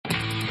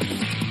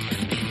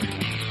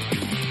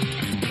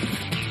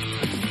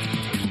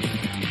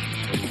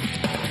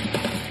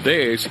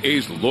This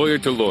is Lawyer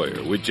to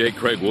Lawyer with J.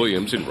 Craig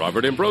Williams and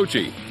Robert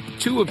Ambrogi,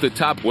 two of the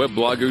top web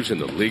bloggers in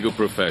the legal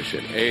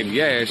profession. And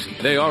yes,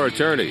 they are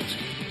attorneys,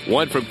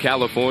 one from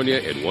California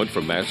and one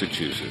from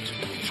Massachusetts,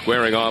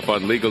 squaring off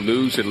on legal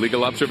news and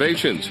legal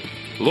observations.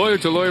 Lawyer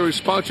to Lawyer is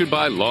sponsored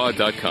by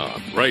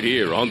Law.com, right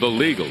here on the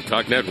Legal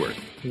Talk Network.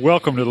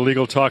 Welcome to the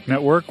Legal Talk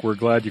Network. We're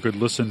glad you could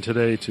listen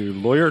today to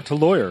Lawyer.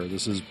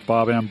 This is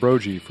Bob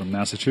Ambrogi from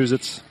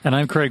Massachusetts. And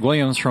I'm Craig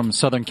Williams from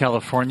Southern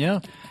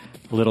California.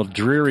 A little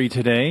dreary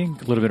today,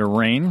 a little bit of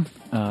rain.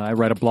 I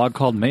write a blog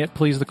called May It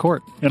Please the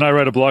Court. And I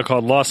write a blog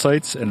called Law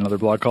Sites and another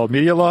blog called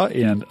Media Law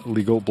and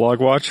Legal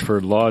Blog Watch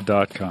for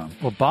Law.com.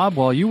 Well, Bob,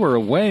 while you were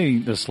away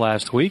this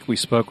last week, we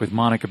spoke with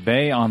Monica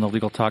Bay on the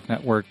Legal Talk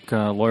Network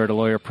Lawyer to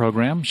Lawyer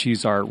program.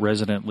 She's our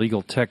resident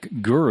legal tech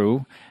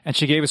guru, and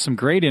she gave us some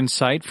great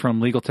insight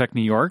from Legal Tech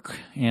New York.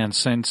 And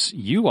since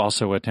you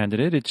also attended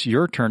it, it's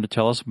your turn to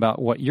tell us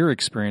about what your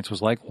experience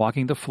was like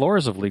walking the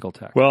floors of Legal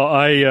Tech. Well,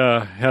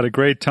 I had a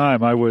great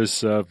time. I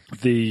was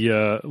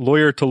the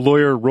Lawyer to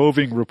Lawyer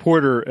roving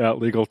reporter at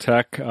Legal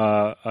Tech.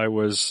 I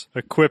was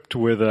equipped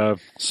with a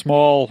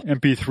small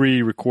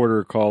MP3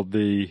 recorder called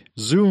the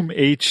Zoom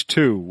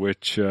H2,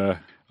 which a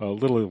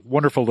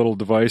wonderful little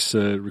device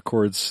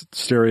records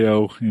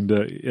stereo into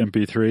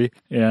MP3,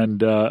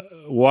 and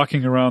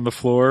walking around the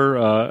floor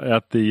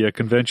at the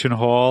convention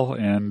hall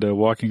and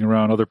walking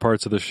around other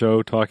parts of the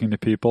show talking to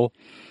people.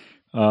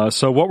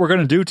 So what we're going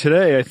to do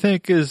today, I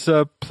think, is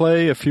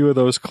play a few of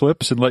those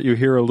clips and let you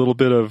hear a little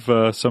bit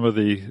of some of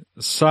the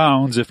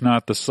sounds, if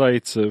not the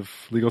sights, of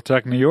Legal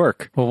Tech New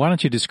York. Well, why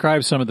don't you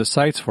describe some of the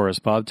sights for us,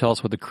 Bob? Tell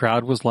us what the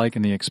crowd was like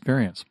in the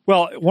experience.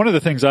 Well, one of the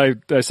things I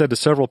said to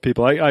several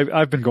people,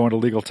 I've been going to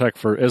Legal Tech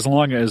for as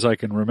long as I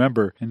can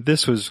remember, and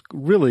this was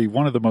really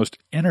one of the most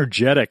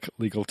energetic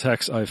Legal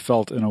Techs I've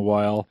felt in a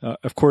while.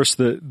 Of course,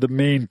 the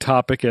main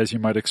topic, as you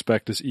might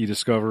expect, is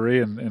e-discovery,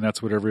 and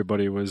that's what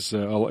everybody was...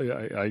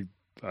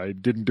 I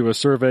didn't do a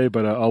survey,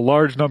 but a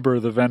large number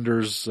of the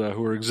vendors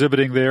who were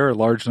exhibiting there, a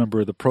large number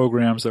of the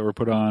programs that were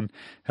put on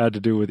had to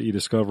do with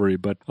e-discovery.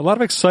 But a lot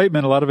of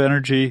excitement, a lot of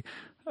energy,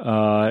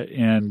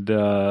 and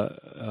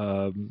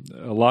a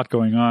lot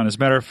going on. As a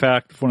matter of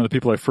fact, one of the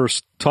people I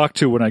first talked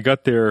to when I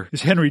got there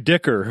is Henry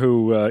Dicker,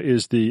 who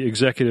is the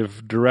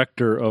executive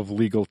director of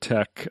Legal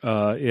Tech.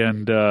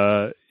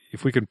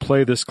 If we can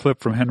play this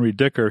clip from Henry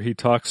Dicker, he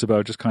talks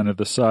about just kind of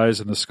the size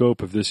and the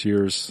scope of this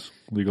year's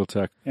Legal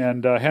Tech.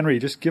 And Henry,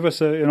 just give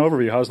us an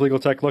overview. How's Legal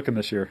Tech looking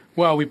this year?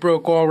 Well, we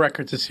broke all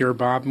records this year,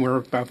 Bob. We're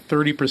about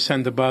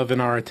 30% above in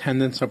our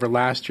attendance over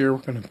last year. We're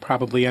going to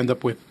probably end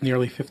up with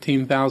nearly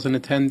 15,000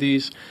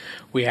 attendees.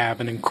 We have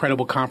an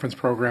incredible conference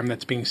program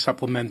that's being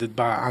supplemented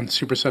on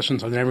super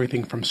sessions on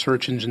everything from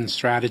search engine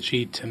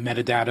strategy to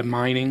metadata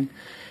mining.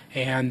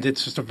 And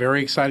it's just a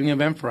very exciting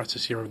event for us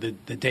this year. The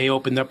day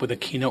opened up with a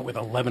keynote with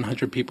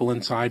 1,100 people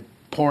inside,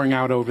 pouring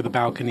out over the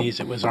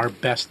balconies. It was our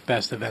best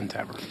event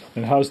ever.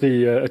 And how's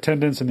the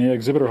attendance in the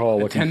exhibitor hall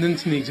looking?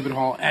 Attendance in the exhibit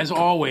hall, as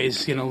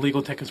always,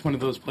 Legal Tech is one of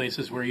those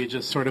places where you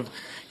just you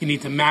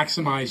need to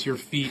maximize your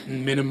feet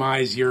and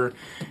minimize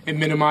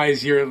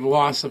your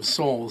loss of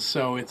souls.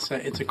 So it's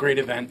a great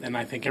event, and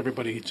I think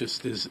everybody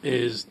just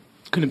is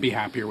couldn't be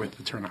happier with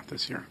the turnout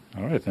this year.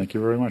 All right, thank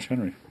you very much,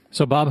 Henry.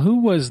 So, Bob,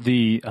 who was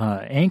the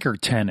anchor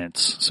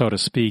tenants, so to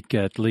speak,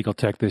 at Legal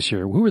Tech this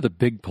year? Who were the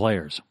big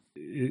players?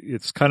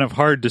 It's kind of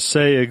hard to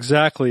say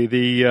exactly. I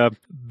don't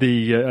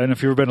know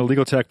if you've ever been to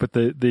Legal Tech, but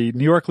the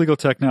New York Legal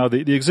Tech now,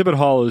 the exhibit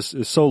hall is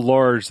so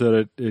large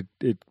that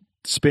it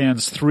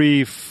spans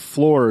 3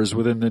 floors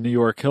within the New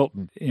York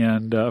Hilton.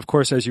 And, of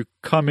course, as you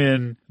come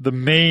in, the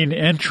main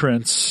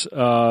entrance,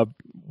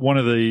 one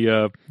of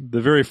the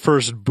very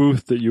first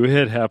booth that you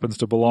hit happens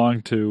to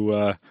belong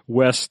to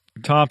Wes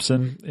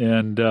Thompson,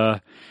 and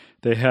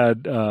they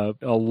had a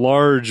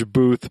large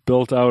booth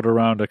built out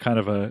around a kind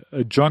of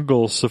a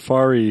jungle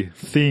safari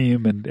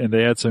theme, and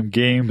they had some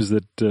games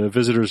that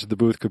visitors at the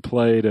booth could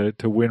play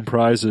to win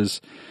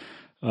prizes.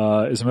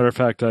 As a matter of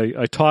fact,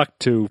 I talked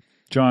to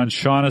John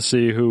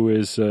Shaughnessy, who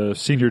is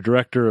Senior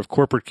Director of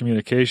Corporate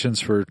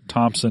Communications for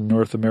Thompson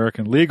North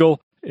American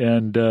Legal.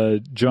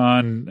 And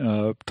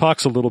John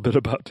talks a little bit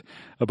about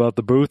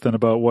the booth and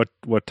about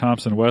what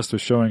Thompson West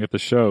was showing at the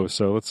show.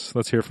 So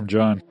let's hear from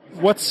John.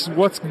 What's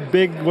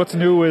big? What's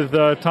new with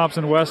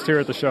Thompson West here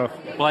at the show?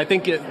 Well, I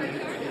think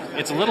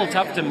it's a little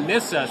tough to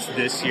miss us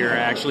this year.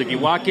 Actually, if you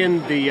walk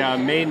in the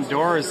main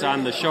doors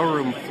on the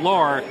showroom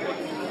floor,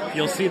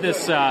 you'll see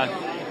this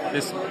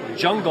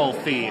jungle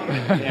theme,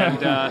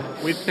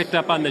 and we've picked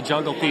up on the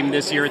jungle theme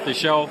this year at the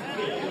show,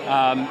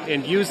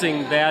 and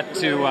using that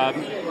to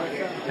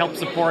help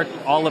support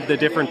all of the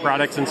different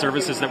products and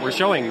services that we're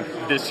showing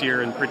this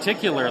year, and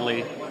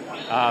particularly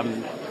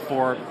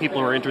for people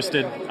who are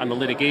interested on the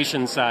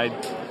litigation side,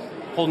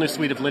 whole new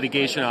suite of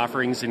litigation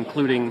offerings,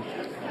 including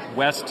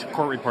West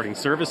Court Reporting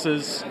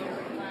Services,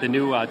 the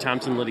new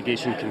Thompson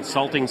Litigation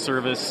Consulting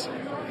Service,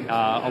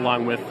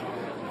 along with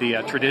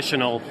the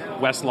traditional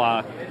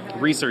Westlaw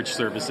research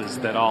services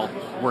that all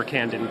work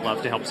hand in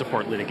glove to help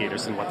support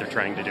litigators in what they're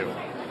trying to do.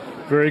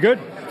 Very good.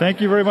 Thank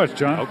you very much,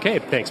 John. Okay,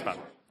 thanks, Bob.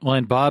 Well,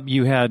 and Bob,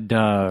 you had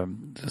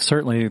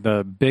certainly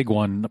the big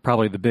one,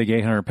 probably the big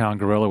 800-pound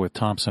gorilla with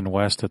Thomson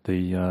West at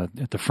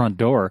the front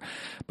door.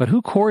 But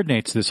who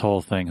coordinates this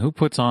whole thing? Who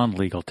puts on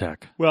Legal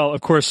Tech? Well,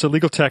 of course,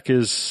 Legal Tech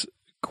is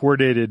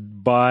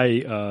coordinated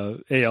by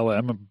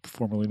ALM,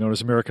 formerly known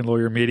as American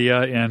Lawyer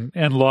Media,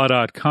 and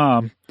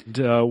Law.com.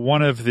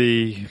 One of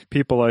the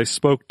people I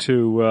spoke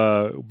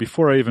to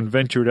before I even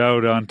ventured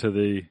out onto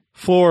the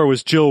floor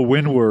was Jill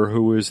Windwer,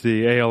 who was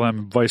the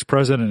ALM vice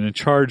president in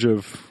charge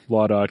of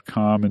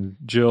Law.com, and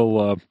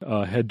Jill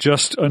had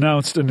just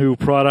announced a new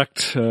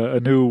product, a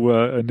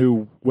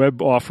new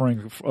web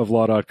offering of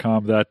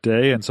Law.com that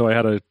day, and so I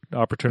had an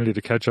opportunity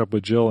to catch up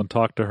with Jill and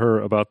talk to her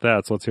about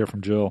that. So let's hear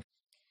from Jill.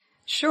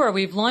 Sure.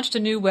 We've launched a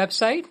new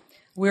website.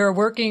 We're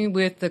working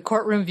with the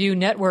Courtroom View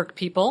Network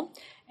people,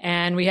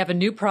 and we have a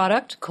new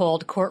product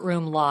called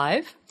Courtroom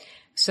Live.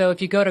 So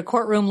if you go to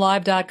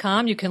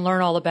courtroomlive.com, you can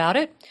learn all about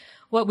it.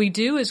 What we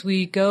do is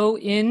we go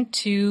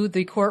into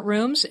the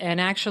courtrooms and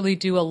actually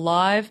do a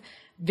live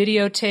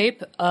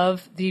videotape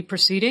of the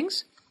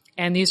proceedings,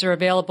 and these are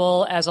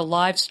available as a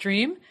live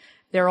stream.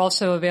 They're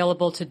also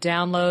available to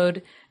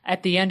download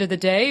at the end of the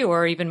day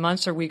or even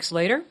months or weeks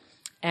later.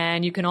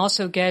 And you can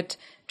also get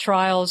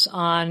trials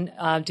on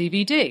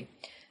DVD.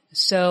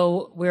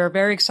 So we're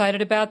very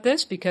excited about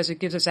this because it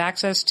gives us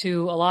access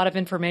to a lot of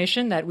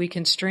information that we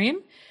can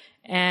stream.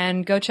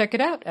 And go check it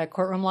out at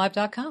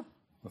courtroomlive.com.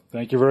 Well,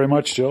 thank you very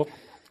much, Jill.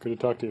 Good to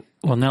talk to you.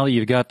 Well, now that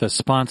you've got the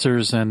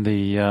sponsors and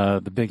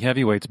the big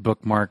heavyweights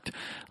bookmarked,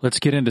 let's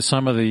get into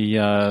some of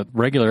the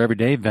regular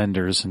everyday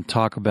vendors and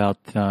talk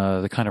about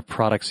the kind of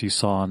products you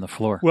saw on the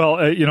floor. Well,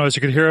 as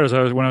you could hear,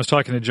 when I was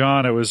talking to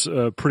John, it was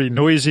pretty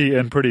noisy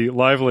and pretty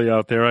lively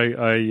out there.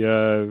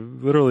 I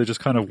literally just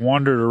kind of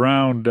wandered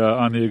around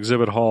on the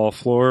exhibit hall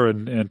floor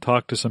and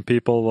talked to some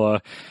people.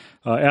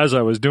 As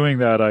I was doing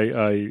that,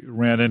 I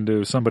ran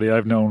into somebody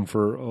I've known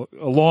for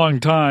a long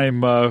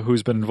time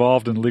who's been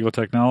involved in the legal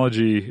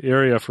technology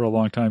area for a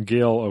long time,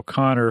 Gail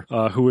O'Connor,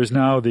 who is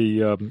now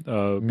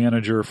the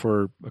manager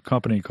for a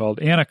company called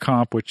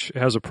Anacomp, which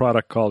has a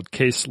product called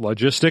Case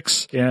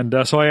Logistics. And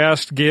so I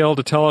asked Gail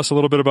to tell us a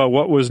little bit about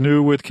what was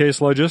new with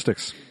Case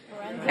Logistics.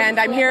 And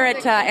I'm here at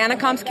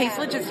Anacomp's Case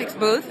Logistics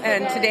booth,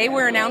 and today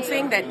we're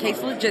announcing that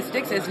Case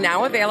Logistics is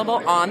now available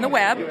on the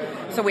web.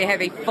 So we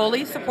have a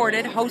fully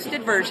supported,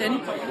 hosted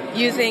version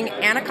using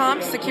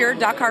Anacomp's secure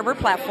Duck Harbor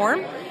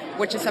platform,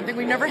 which is something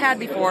we've never had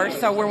before.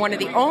 So we're one of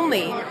the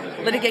only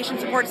litigation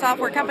support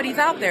software companies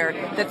out there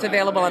that's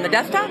available on the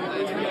desktop,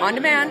 on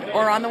demand,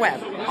 or on the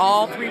web,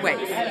 all three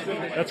ways.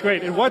 That's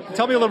great. And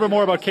tell me a little bit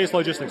more about Case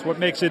Logistics. What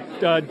makes it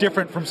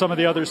different from some of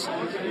the others?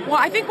 Well,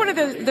 I think one of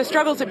the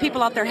struggles that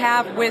people out there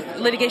have with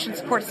litigation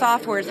support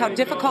software is how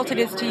difficult it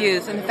is to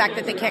use, and the fact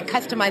that they can't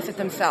customize it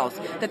themselves,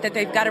 that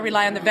they've got to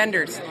rely on the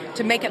vendors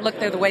to make it look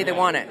the way they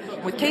want it.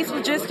 With Case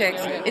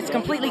Logistics, it's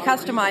completely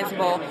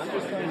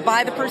customizable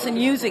by the person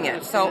using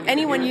it. So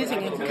anyone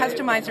using it can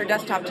customize their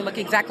desktop to look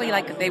exactly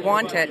like they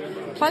want it.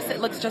 Plus, it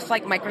looks just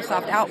like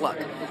Microsoft Outlook.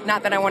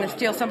 Not that I want to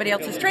steal somebody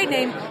else's trade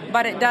name,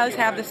 but it does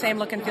have the same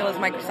look and feel as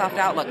Microsoft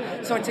Outlook.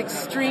 So it's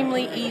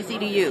extremely easy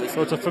to use.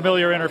 So it's a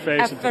familiar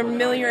interface. A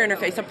familiar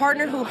interface. A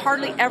partner who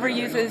hardly ever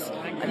uses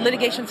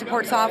litigation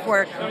support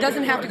software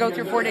doesn't have to go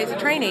through 4 days of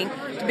training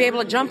to be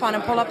able to jump on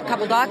and pull up a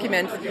couple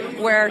documents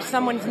where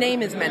someone's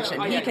name is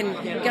mentioned. He can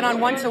get on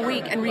once a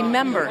week and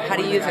remember how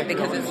to use it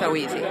because it's so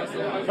easy.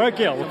 All right,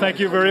 Gail. Well, thank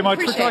you very much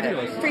for talking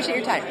to us. Appreciate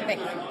your time.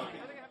 Thanks.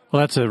 Well,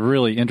 that's a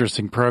really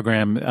interesting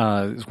program.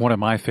 It's one of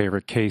my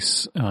favorite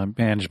case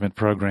management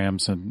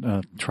programs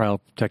and trial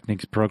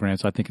techniques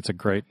programs. I think it's a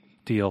great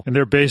deal. And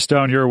they're based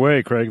down your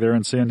way, Craig. They're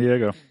in San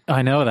Diego.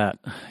 I know that.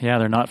 Yeah,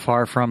 they're not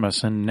far from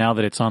us. And now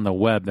that it's on the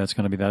web, that's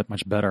going to be that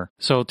much better.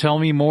 So tell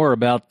me more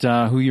about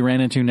who you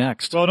ran into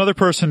next. Well, another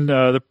person,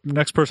 the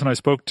next person I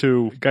spoke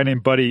to, a guy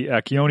named Buddy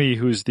Accioni,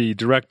 who's the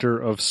director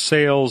of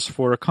sales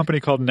for a company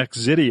called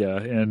Nexidia.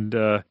 And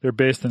they're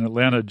based in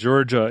Atlanta,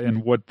 Georgia.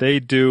 And what they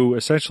do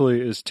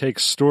essentially is take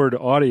stored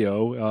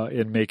audio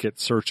and make it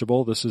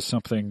searchable. This is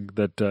something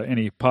that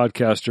any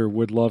podcaster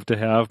would love to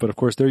have. But of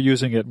course, they're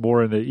using it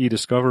more in the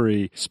e-discovery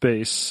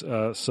space.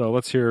 So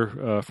let's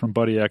hear from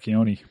Buddy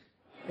Accioni.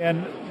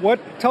 And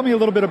tell me a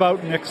little bit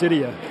about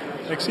Nexidia.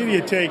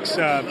 Nexidia takes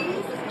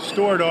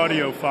stored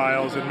audio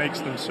files and makes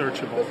them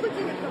searchable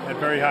at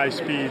very high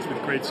speeds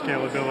with great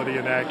scalability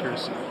and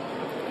accuracy.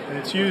 And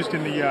it's used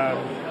in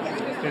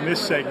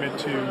this segment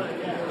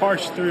to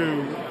parse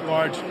through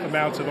large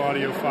amounts of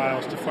audio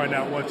files to find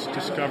out what's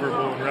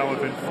discoverable and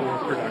relevant for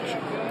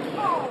production.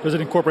 Does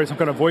it incorporate some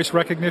kind of voice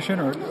recognition,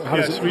 or how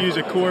does it? We use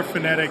a core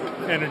phonetic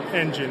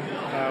engine.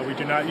 We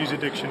do not use a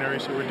dictionary,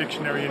 so we're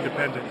dictionary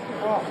independent.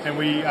 And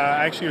we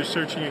actually are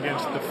searching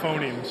against the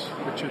phonemes,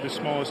 which are the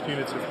smallest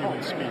units of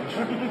human speech.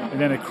 And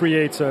then it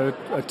creates a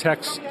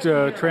text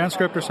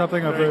transcript or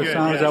something of the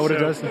sound? Yeah. Is that what it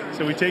does?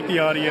 So we take the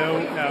audio,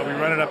 we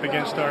run it up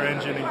against our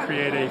engine and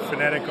create a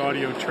phonetic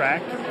audio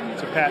track.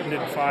 It's a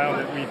patented file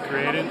that we've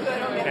created.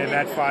 and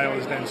that file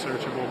is then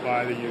searchable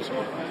by the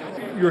user.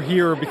 You're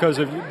here because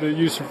of the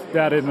use of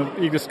that in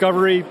the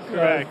e-discovery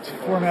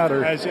format?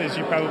 Or? As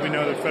you probably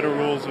know, the federal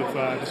rules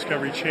of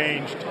discovery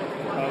changed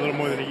a little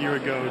more than a year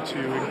ago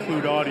to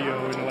include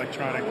audio in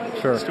electronic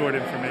stored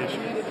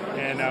information.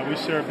 And we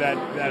serve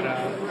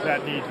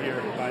that need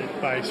here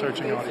by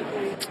searching audio.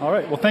 All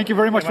right. Well, thank you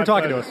very much for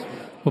talking to us.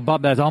 Well,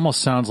 Bob, that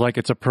almost sounds like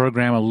it's a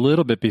program a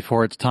little bit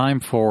before it's time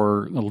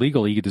for a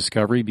legal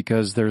e-discovery,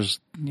 because there's,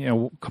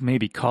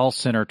 maybe call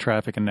center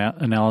traffic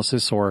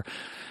analysis or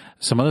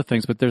some other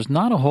things, but there's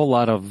not a whole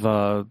lot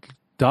of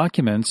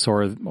documents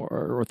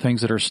or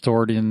things that are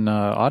stored in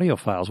audio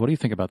files. What do you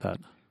think about that?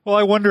 Well,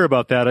 I wonder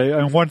about that.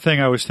 One thing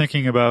I was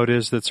thinking about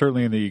is that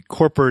certainly in the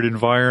corporate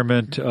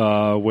environment,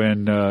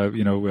 when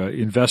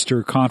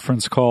investor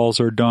conference calls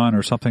are done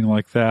or something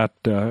like that,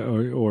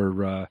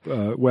 or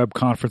web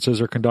conferences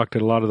are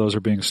conducted, a lot of those are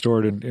being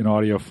stored in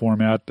audio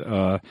format.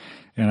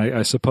 And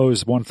I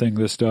suppose one thing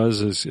this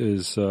does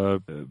is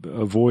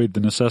avoid the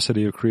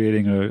necessity of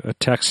creating a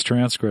text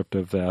transcript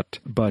of that.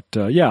 But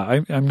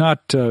I'm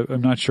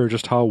not sure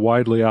just how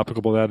widely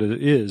applicable that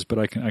is, but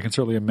I can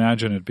certainly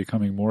imagine it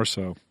becoming more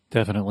so.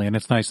 Definitely, and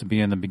it's nice to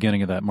be in the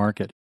beginning of that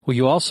market. Well,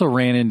 you also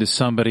ran into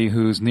somebody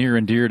who's near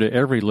and dear to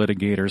every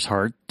litigator's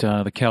heart,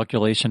 the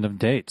calculation of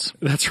dates.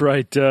 That's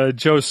right.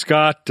 Joe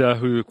Scott,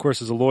 who, of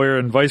course, is a lawyer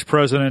and vice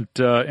president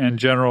and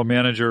general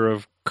manager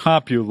of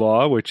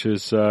CompuLaw, which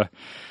is a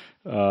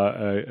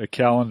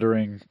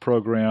calendaring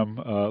program,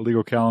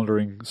 legal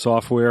calendaring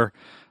software.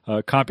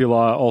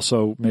 CompuLaw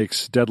also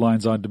makes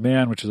Deadlines on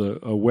Demand, which is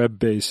a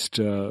web-based,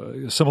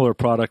 similar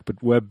product,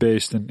 but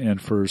web-based and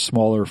for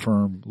smaller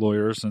firm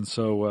lawyers. And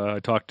so I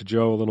talked to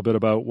Joe a little bit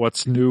about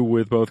what's new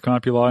with both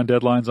CompuLaw and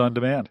Deadlines on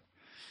Demand.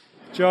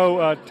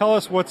 Joe, tell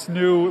us what's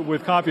new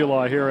with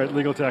CompuLaw here at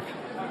Legal Tech.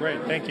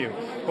 Great, thank you.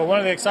 Well, one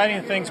of the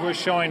exciting things we're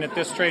showing at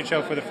this trade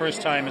show for the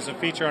first time is a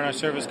feature on our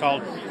service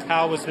called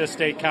How Was This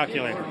Date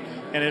Calculated?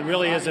 And it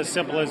really is as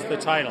simple as the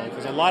title,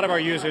 because a lot of our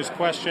users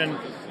question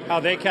how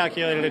they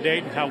calculated a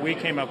date and how we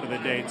came up with a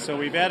date. So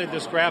we've added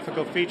this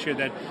graphical feature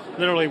that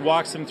literally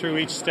walks them through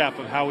each step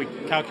of how we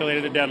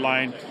calculated a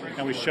deadline,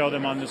 and we show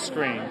them on the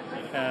screen.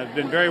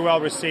 Been very well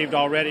received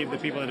already, the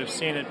people that have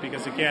seen it,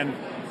 because again,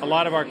 a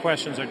lot of our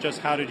questions are just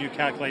how did you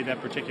calculate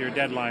that particular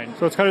deadline.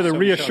 So it's kind of the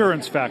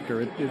reassurance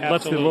factor. It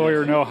lets the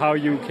lawyer know how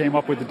you came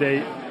up with the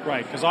date.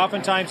 Right, because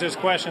oftentimes there's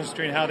questions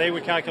between how they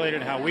would calculate it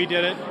and how we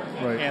did it,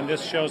 and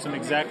this shows them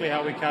exactly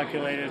how we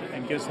calculated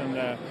and gives them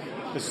the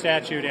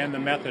statute and the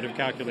method of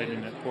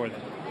calculating it for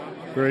them.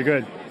 Very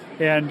good.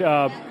 And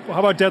how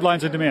about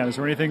Deadlines on Demand? Is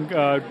there anything,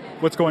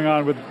 what's going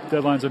on with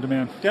Deadlines on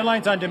Demand?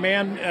 Deadlines on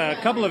Demand, a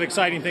couple of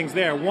exciting things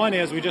there. One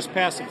is we just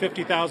passed the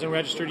 50,000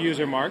 registered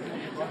user mark.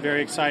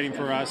 Very exciting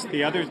for us.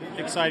 The other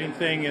exciting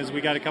thing is we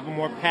got a couple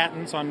more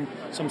patents on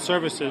some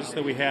services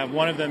that we have.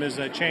 One of them is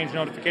a change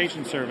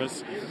notification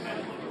service.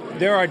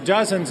 There are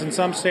dozens in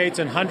some states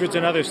and hundreds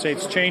in other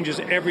states, changes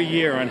every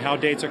year on how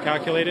dates are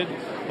calculated,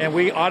 and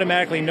we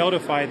automatically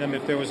notify them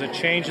if there was a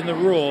change in the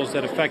rules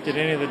that affected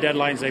any of the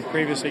deadlines they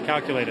previously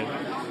calculated.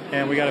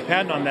 And we got a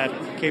patent on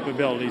that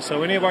capability.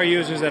 So any of our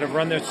users that have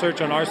run their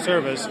search on our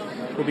service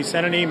will be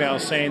sent an email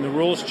saying the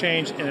rules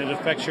changed and it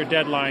affects your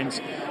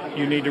deadlines,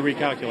 you need to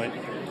recalculate.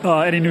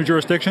 Any new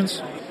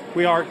jurisdictions?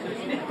 We are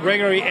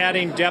regularly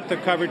adding depth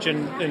of coverage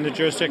in the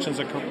jurisdictions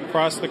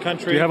across the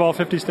country. Do you have all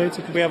 50 states?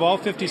 We have all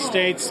 50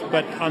 states,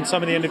 but on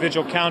some of the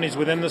individual counties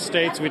within the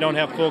states, we don't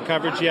have full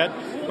coverage yet,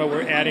 but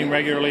we're adding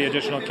regularly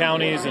additional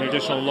counties and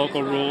additional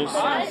local rules.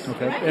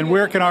 Okay. And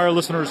where can our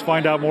listeners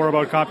find out more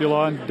about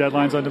CompuLaw and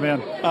Deadlines on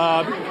Demand?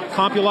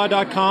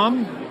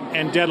 CompuLaw.com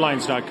and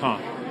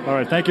Deadlines.com. All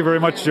right. Thank you very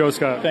much, Joe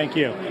Scott. Thank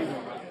you.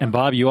 And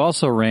Bob, you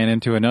also ran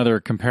into another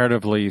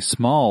comparatively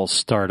small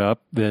startup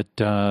that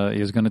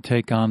is going to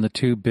take on the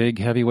two big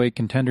heavyweight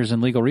contenders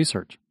in legal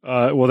research.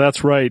 Well,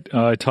 that's right.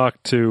 I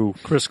talked to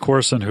Chris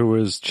Corson, who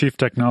is Chief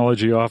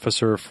Technology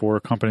Officer for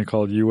a company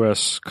called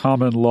U.S.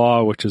 Common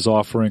Law, which is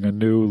offering a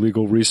new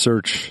legal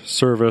research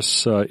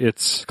service.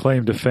 Its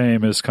claim to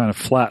fame is kind of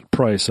flat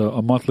price,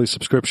 a monthly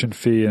subscription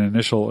fee and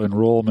initial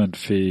enrollment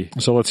fee.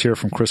 So let's hear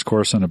from Chris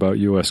Corson about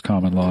U.S.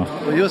 Common Law.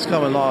 Well, U.S.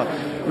 Common Law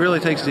really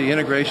takes the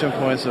integration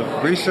points of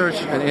research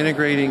and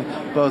integrating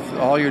both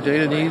all your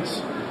data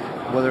needs,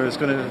 whether it's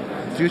going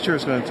to future,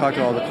 it's going to talk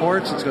to all the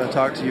courts, it's going to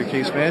talk to your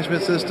case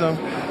management system,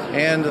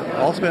 and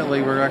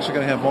ultimately we're actually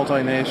going to have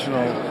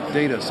multinational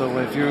data. So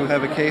if you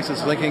have a case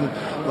that's linking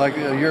like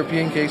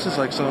European cases,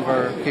 like some of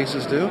our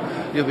cases do,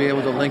 you'll be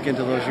able to link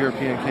into those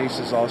European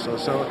cases also.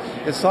 So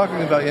it's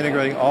talking about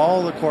integrating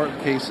all the court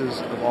cases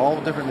of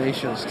all different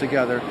nations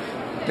together,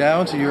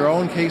 down to your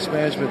own case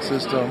management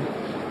system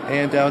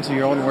and down to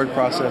your own word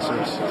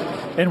processors.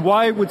 And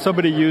why would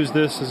somebody use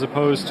this as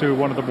opposed to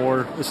one of the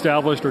more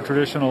established or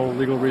traditional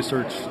legal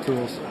research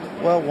tools?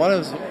 Well, one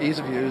is ease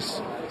of use.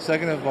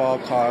 Second of all,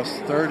 cost.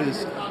 Third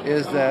is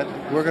that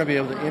we're going to be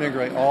able to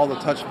integrate all the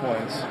touch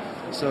points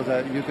so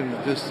that you can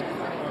just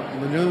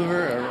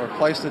maneuver or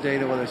place the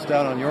data, whether it's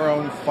down on your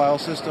own file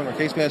system or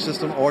case management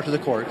system or to the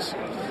courts,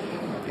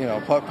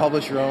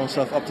 publish your own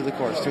stuff up to the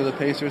courts through the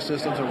PACER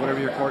systems or whatever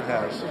your court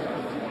has.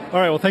 All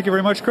right. Well, thank you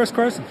very much, Chris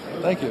Carson.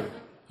 Thank you.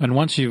 And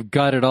once you've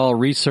got it all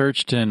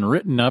researched and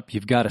written up,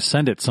 you've got to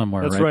send it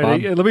somewhere, That's right,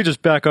 right. Bob? Let me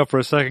just back up for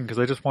a second because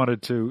I just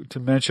wanted to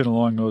mention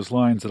along those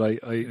lines that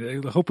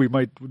I hope we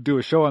might do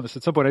a show on this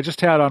at some point. I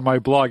just had on my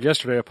blog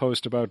yesterday a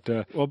post about,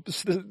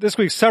 this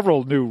week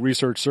several new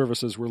research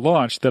services were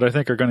launched that I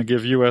think are going to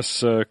give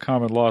U.S.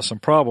 common law some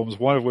problems,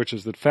 one of which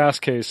is that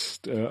Fastcase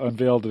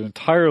unveiled an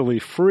entirely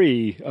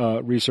free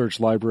research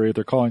library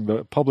they're calling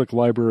the Public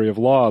Library of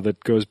Law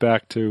that goes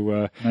back to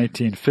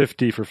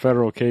 1950 for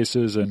federal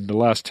cases and the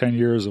last 10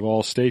 years of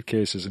all state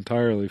cases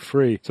entirely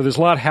free. So there's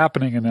a lot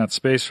happening in that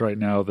space right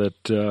now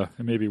that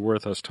it may be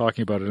worth us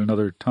talking about at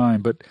another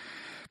time. But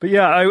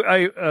yeah,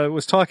 I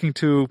was talking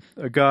to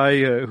a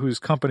guy whose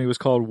company was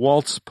called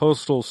Waltz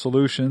Postal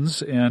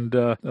Solutions, and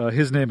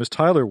his name is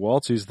Tyler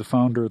Waltz. He's the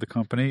founder of the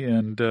company.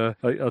 And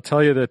I'll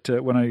tell you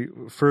that when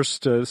I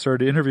first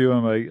started to interview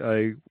him,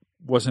 I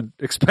wasn't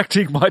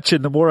expecting much,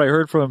 and the more I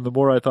heard from him, the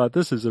more I thought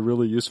this is a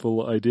really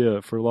useful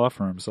idea for law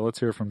firms. So let's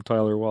hear from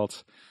Tyler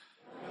Waltz.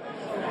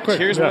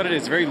 Here's what it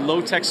is, a very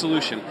low-tech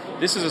solution.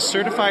 This is a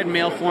certified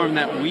mail form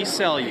that we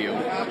sell you,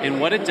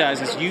 and what it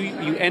does is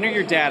you enter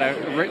your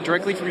data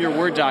directly from your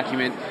Word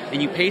document,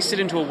 and you paste it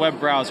into a web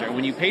browser.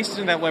 When you paste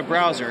it in that web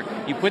browser,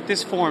 you put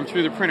this form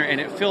through the printer, and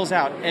it fills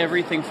out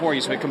everything for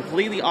you, so it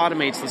completely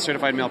automates the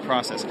certified mail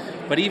process.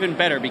 But even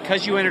better,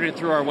 because you entered it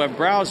through our web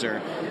browser,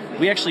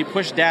 we actually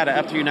push data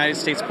up to the United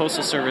States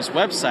Postal Service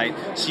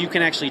website, so you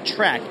can actually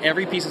track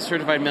every piece of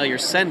certified mail you're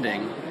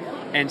sending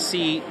and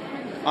see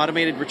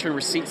automated return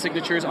receipt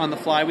signatures on the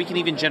fly. We can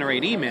even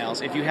generate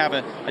emails if you have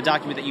a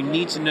document that you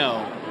need to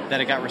know that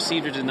it got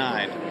received or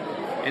denied.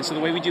 And so the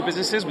way we do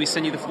business is we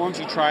send you the forms,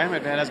 you try them,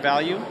 if it has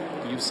value,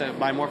 you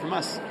buy more from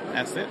us.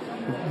 That's it.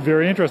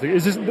 Very interesting.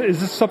 Is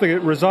this something that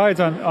resides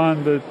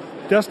on the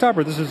desktop,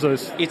 or this is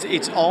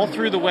It's all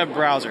through the web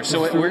browser.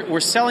 So we're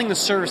selling the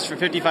service for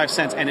 55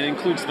 cents, and it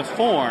includes the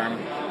form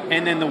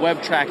and then the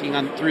web tracking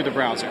through the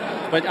browser.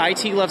 But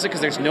IT loves it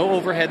because there's no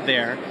overhead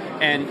there.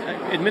 And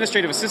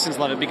administrative assistants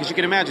love it because you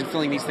can imagine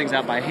filling these things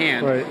out by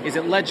hand. Right. Is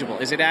it legible?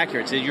 Is it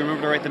accurate? Did you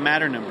remember to write the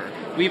matter number?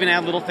 We even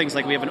add little things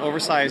like we have an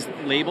oversized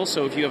label,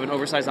 so if you have an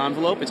oversized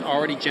envelope, it's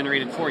already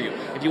generated for you.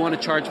 If you want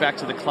to charge back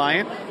to the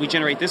client, we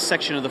generate this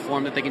section of the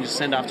form that they can just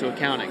send off to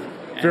accounting.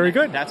 And very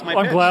good. That's my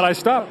I'm pitch. glad I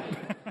stopped.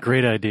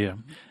 Great idea.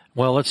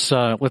 Well, let's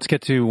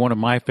get to one of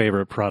my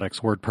favorite products,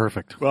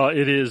 WordPerfect. Well,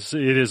 it is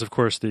of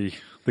course the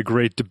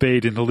great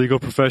debate in the legal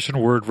profession,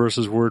 Word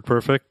versus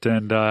WordPerfect,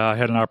 and I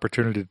had an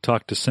opportunity to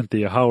talk to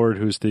Cynthia Howard,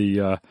 who's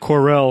the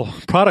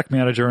Corel product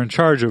manager in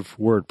charge of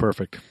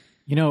WordPerfect.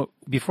 You know,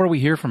 before we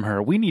hear from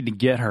her, we need to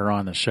get her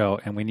on the show,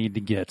 and we need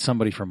to get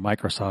somebody from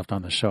Microsoft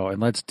on the show, and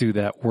let's do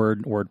that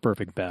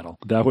WordPerfect battle.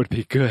 That would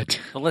be good.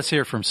 So let's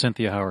hear from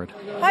Cynthia Howard.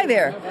 Hi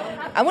there.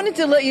 I wanted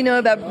to let you know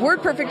about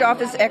WordPerfect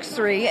Office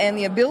X3 and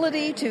the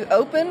ability to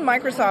open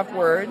Microsoft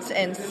Words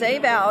and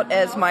save out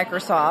as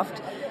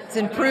Microsoft. It's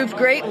improved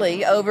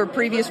greatly over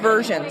previous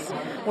versions.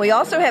 We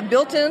also have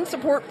built-in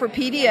support for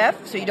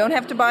PDF, so you don't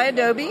have to buy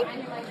Adobe,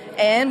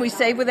 and we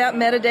save without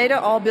metadata,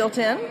 all built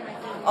in.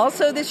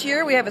 Also this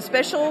year, we have a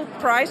special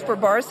price for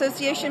Bar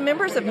Association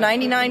members of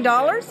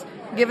 $99.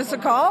 Give us a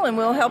call, and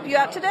we'll help you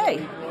out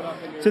today.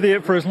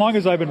 So for as long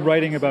as I've been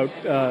writing about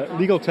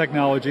legal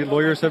technology,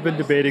 lawyers have been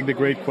debating the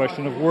great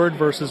question of Word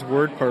versus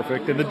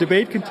WordPerfect, and the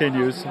debate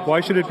continues.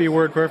 Why should it be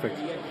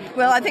WordPerfect?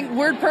 Well, I think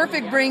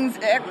WordPerfect brings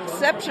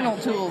exceptional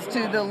tools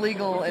to the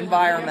legal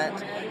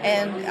environment,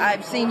 and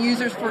I've seen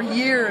users for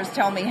years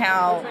tell me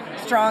how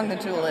strong the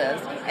tool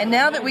is. And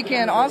now that we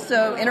can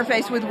also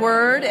interface with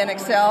Word and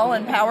Excel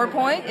and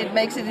PowerPoint, it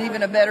makes it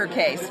even a better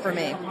case for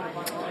me.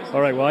 All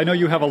right, well, I know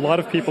you have a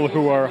lot of people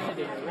who are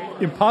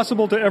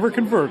impossible to ever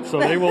convert, so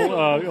they will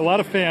a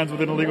lot of fans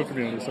within the legal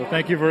community. So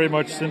thank you very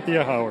much,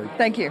 Cynthia Howard.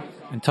 Thank you.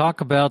 And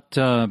talk about,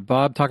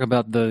 Bob, talk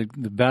about the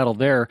battle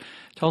there.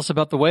 Tell us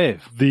about the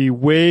Wave. The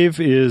Wave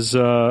is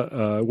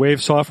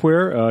Wave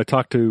software. I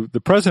talked to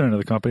the president of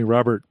the company,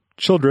 Robert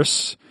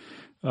Childress,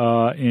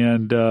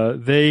 and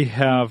they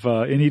have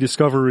an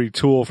e-discovery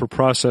tool for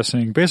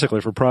processing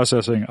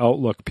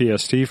Outlook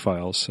PST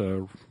files.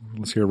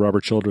 Let's hear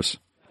Robert Childress.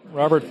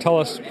 Robert, tell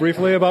us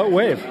briefly about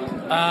Wave.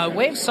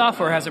 Wave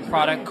Software has a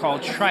product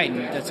called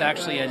Trident that's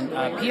actually a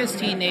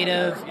PST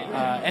native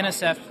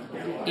NSF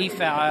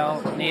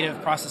e-file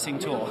native processing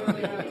tool.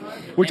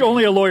 Which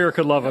only a lawyer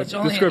could love a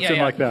description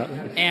like that.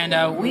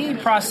 And we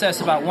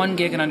process about 1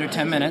 gig in under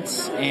 10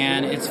 minutes,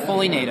 and it's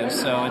fully native.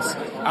 So it's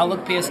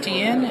Outlook PST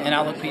in and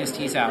Outlook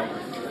PSTs out.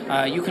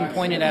 You can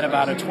point it at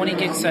about a 20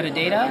 gig set of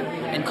data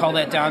and call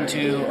that down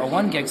to a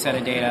 1 gig set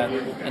of data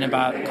in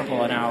about a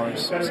couple of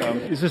hours. So,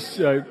 is this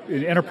an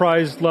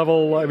enterprise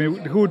level? I mean,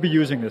 who would be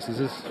using this? Is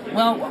this?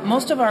 Well,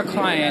 most of our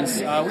clients,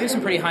 we have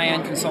some pretty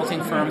high-end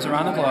consulting firms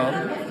around the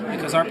globe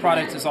because our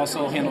product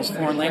also handles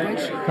foreign language.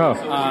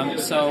 Oh.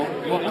 So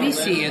what we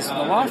see is the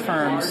law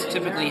firms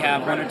typically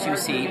have 1 or 2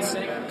 seats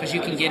because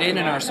you can get in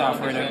our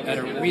software at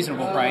a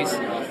reasonable price.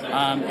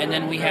 And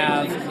then we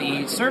have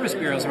the service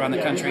bureaus around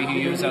the country who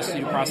use us to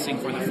do processing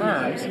for the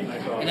firms.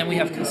 And then we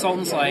have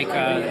consultants like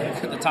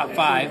the top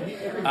 5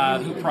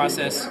 who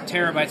process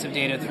terabytes of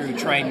data through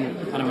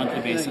Trident on a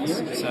monthly basis.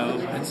 So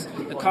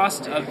the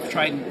cost of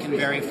Trident can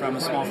vary from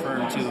a small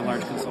firm to a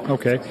large consultant.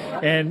 Okay.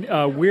 And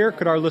where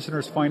could our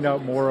listeners find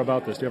out more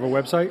about this? Do you have a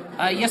website?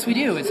 Yes, we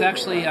do. It's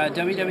actually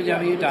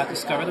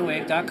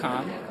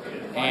www.discoverthewave.com.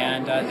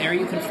 And there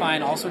you can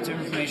find all sorts of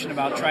information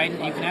about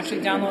Trident. You can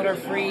actually download our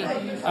free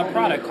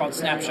product called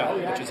Snapshot,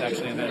 which is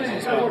actually available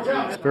as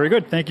well. Very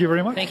good. Thank you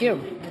very much. Thank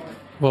you.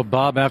 Well,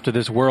 Bob, after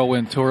this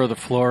whirlwind tour of the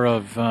floor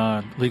of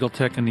Legal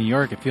Tech in New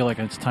York, I feel like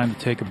it's time to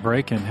take a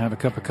break and have a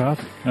cup of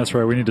coffee. That's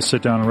right. We need to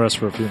sit down and rest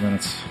for a few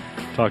minutes.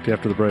 Talk to you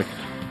after the break.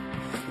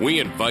 We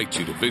invite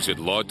you to visit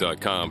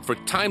law.com for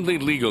timely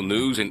legal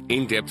news and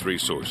in-depth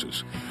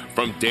resources.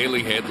 From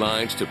daily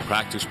headlines to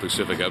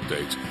practice-specific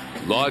updates,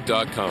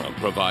 law.com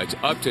provides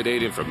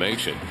up-to-date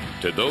information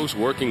to those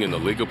working in the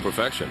legal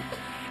profession.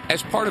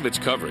 As part of its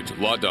coverage,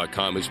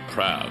 law.com is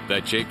proud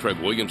that J. Craig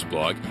Williams'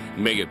 blog,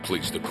 May It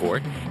Please the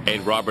Court,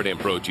 and Robert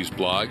Ambrogi's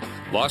blog,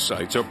 Law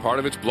Sites, are part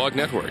of its blog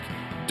network.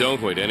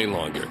 Don't wait any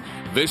longer.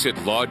 Visit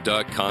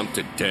law.com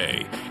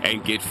today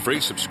and get free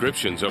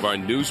subscriptions of our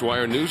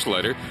Newswire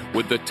newsletter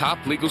with the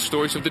top legal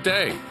stories of the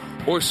day.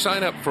 Or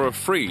sign up for a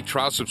free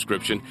trial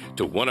subscription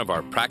to one of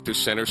our Practice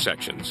Center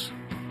sections.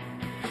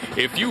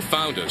 If you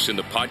found us in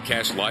the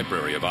podcast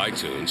library of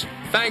iTunes,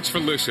 thanks for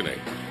listening.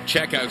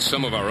 Check out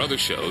some of our other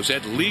shows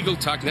at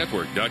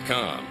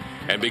LegalTalkNetwork.com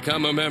and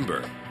become a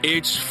member.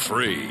 It's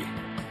free.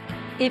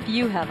 If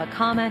you have a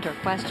comment or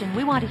question,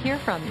 we want to hear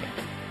from you.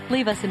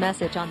 Leave us a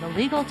message on the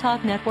Legal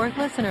Talk Network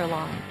listener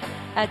line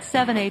at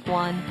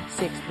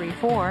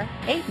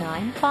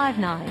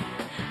 781-634-8959.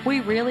 We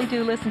really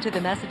do listen to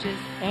the messages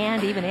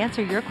and even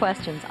answer your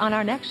questions on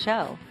our next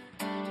show.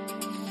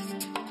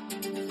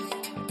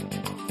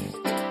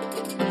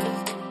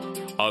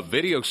 A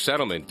video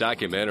settlement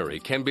documentary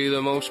can be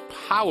the most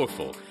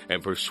powerful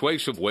and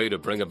persuasive way to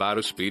bring about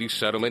a speedy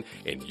settlement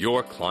in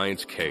your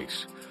client's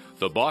case.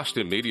 The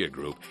Boston Media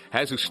Group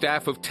has a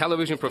staff of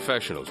television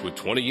professionals with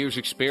 20 years'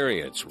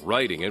 experience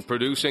writing and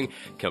producing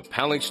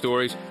compelling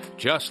stories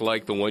just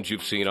like the ones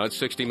you've seen on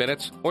 60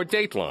 Minutes or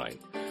Dateline.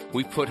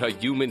 We put a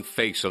human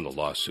face on the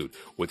lawsuit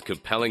with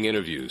compelling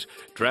interviews,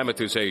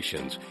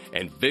 dramatizations,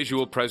 and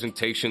visual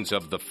presentations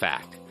of the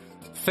fact.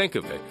 Think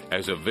of it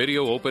as a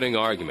video opening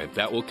argument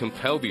that will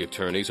compel the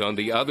attorneys on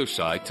the other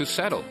side to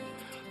settle.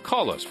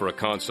 Call us for a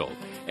consult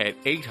at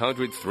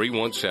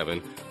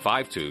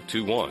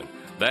 800-317-5221.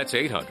 That's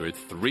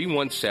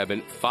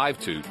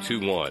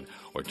 800-317-5221.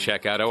 Or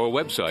check out our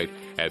website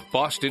at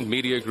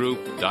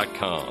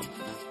bostonmediagroup.com.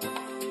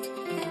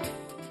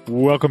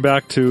 Welcome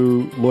back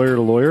to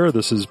Lawyer.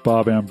 This is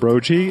Bob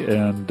Ambrogi,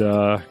 and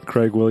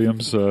Craig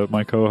Williams,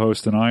 my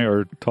co-host, and I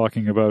are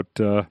talking about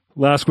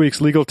last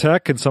week's Legal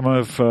Tech and some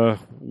of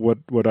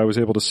what I was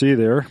able to see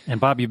there. And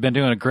Bob, you've been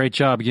doing a great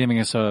job giving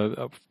us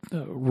a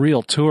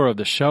real tour of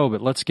the show,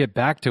 but let's get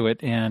back to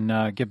it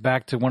and get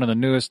back to one of the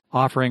newest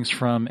offerings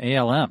from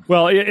ALM.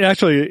 Well,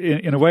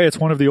 actually, in a way, it's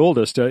one of the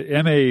oldest.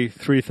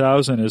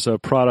 MA3000 is a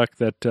product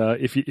that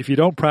if you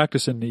don't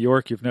practice in New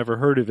York, you've never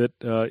heard of it.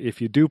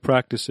 If you do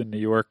practice in New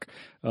York,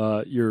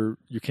 you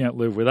can't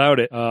live without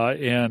it.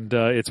 And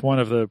it's one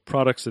of the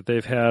products that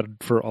they've had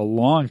for a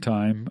long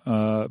time.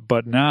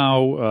 But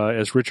now,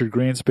 as Richard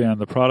Greenspan,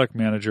 the product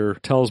manager,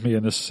 tells me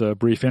in this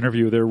brief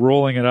interview, they're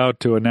rolling it out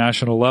to a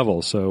national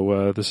level.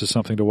 So this is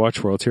something to watch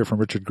for. Let's hear from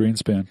Richard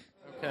Greenspan.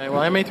 Okay,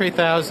 well,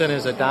 MA3000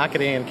 is a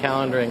docketing and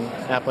calendaring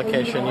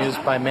application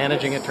used by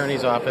managing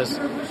attorney's office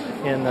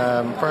in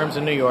firms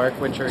in New York,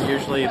 which are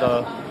usually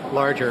the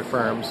larger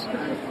firms.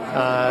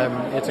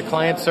 It's a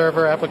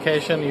client-server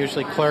application.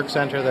 Usually clerks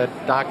enter the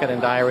docket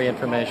and diary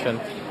information.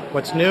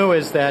 What's new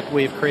is that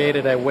we've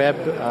created a web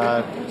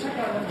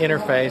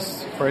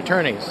interface for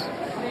attorneys.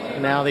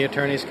 Now the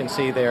attorneys can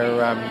see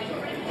their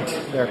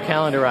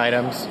calendar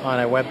items on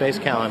a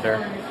web-based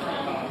calendar.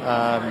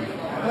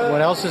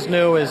 What else is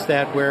new is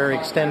that we're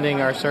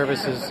extending our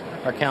services,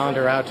 our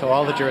calendar, out to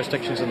all the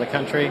jurisdictions in the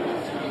country.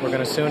 We're going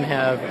to soon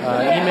have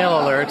email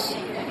alerts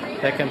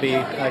that can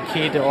be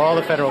keyed to all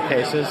the federal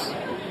cases.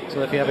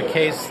 So if you have a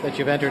case that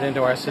you've entered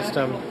into our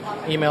system,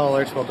 email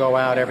alerts will go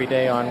out every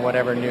day on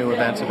whatever new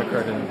events have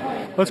occurred in it.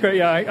 That's great.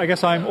 Yeah, I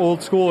guess I'm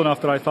old school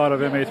enough that I thought of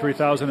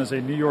MA3000 as a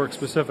New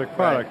York-specific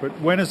product. Right.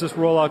 But when does this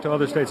roll out to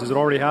other states? Has it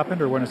already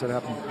happened, or when is it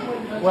happening?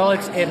 Well,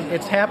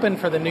 it's happened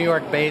for the New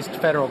York-based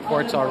federal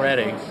courts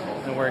already,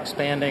 and we're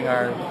expanding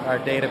our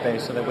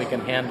database so that we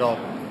can handle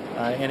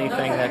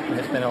anything that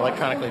has been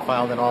electronically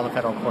filed in all the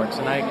federal courts.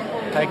 And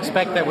I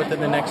expect that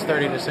within the next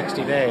 30 to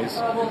 60 days,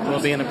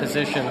 we'll be in a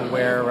position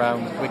where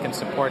we can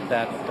support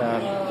that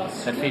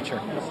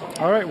feature.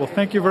 All right. Well,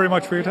 thank you very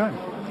much for your time.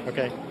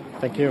 Okay.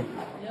 Thank you.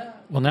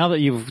 Well, now that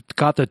you've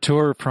got the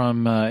tour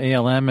from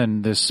ALM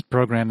and this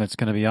program that's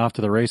going to be off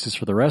to the races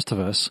for the rest of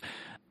us,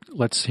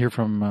 let's hear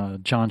from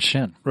John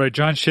Shin. Right.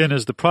 John Shin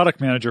is the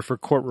product manager for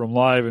Courtroom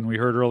Live, and we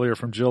heard earlier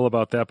from Jill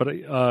about that.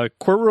 But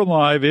Courtroom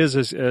Live is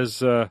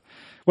as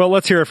well,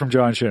 let's hear it from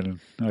John Shin,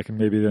 and I can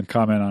maybe then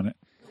comment on it.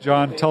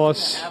 John, tell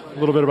us a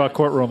little bit about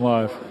Courtroom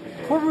Live.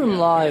 Courtroom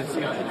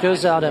Live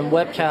goes out and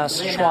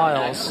webcasts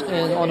trials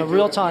on a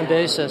real-time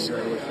basis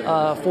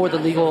for the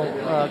legal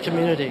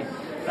community.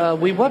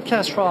 We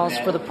webcast trials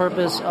for the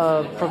purpose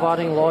of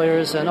providing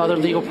lawyers and other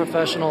legal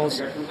professionals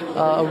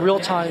a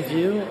real-time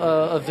view,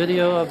 a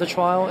video of the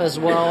trial, as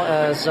well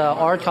as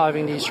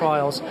archiving these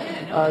trials,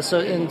 so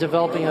in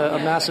developing a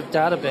massive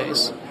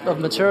database of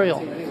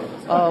material.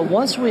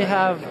 Once we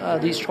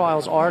have these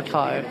trials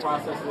archived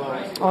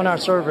on our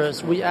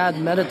servers, we add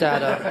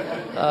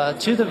metadata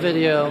to the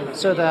video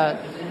so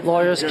that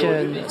lawyers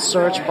can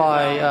search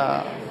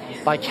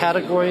by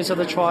categories of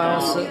the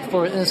trials.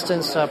 For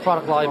instance,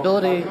 product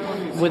liability.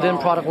 Within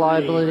product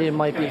liability, it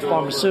might be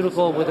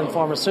pharmaceutical. Within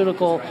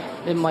pharmaceutical,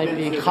 it might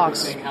be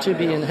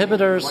COX-2B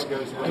inhibitors,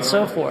 and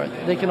so forth.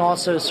 They can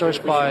also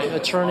search by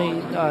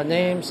attorney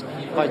names,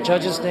 by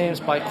judges' names,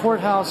 by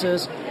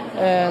courthouses,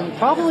 and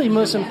probably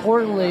most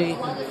importantly,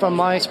 from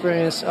my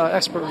experience,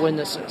 expert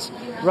witnesses.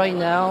 Right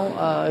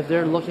now, if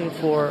they're looking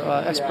for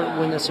expert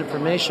witness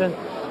information,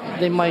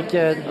 they might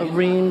get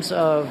reams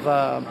of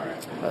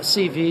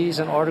CVs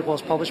and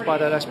articles published by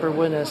that expert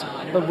witness.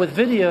 But with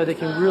video, they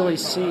can really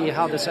see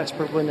how this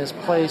expert witness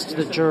plays to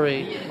the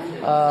jury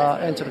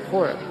and to the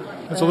court.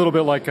 It's a little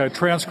bit like a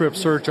transcript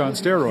search on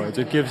steroids.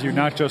 It gives you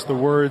not just the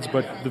words,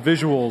 but the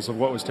visuals of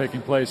what was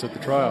taking place at the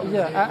trial.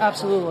 Yeah,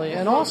 absolutely.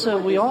 And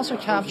we also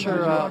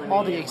capture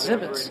all the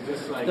exhibits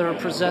that are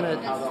presented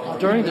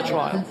during the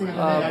trial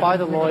by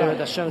the lawyer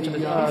that's shown to the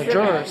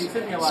jurors,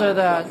 so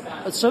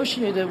that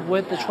associated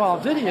with the trial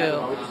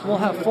video, we'll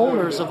have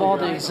folders of all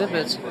the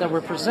exhibits that were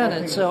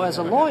presented. So as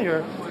a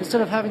lawyer, instead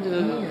of having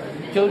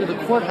to go to the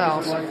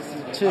courthouse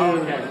to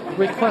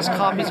request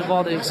copies of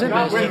all the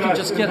exhibits, you can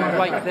just get it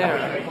right there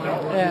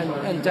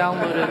and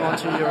download it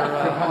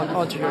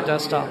onto your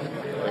desktop.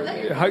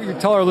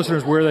 Tell our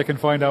listeners where they can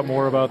find out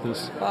more about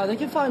this. They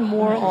can find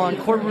more on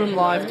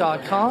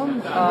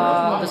courtroomlive.com.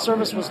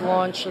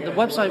 The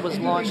website was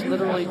launched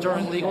literally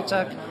during Legal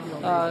Tech,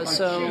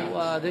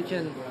 so they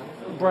can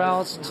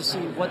browse to see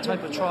what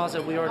type of trials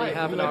that we already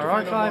have in our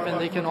archive, and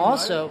they can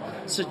also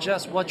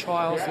suggest what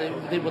trials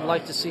they would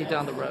like to see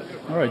down the road.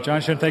 All right,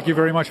 John Shin, thank you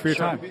very much for your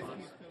time.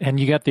 And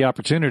you got the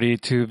opportunity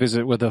to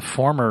visit with a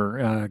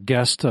former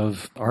guest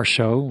of our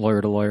show,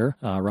 Lawyer to Lawyer,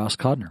 Ross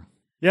Codner.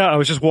 Yeah, I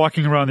was just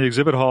walking around the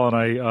exhibit hall, and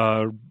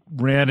I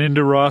ran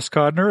into Ross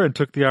Codner and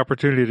took the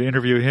opportunity to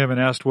interview him and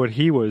asked what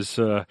he was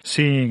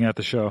seeing at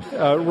the show.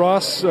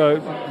 Ross,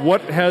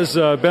 what has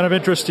been of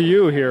interest to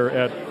you here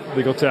at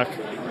Legal Tech?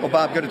 Well,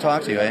 Bob, good to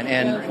talk to you.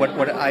 And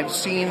what I've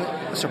seen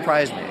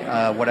surprised me.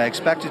 What I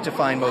expected to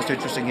find most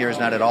interesting here is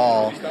not at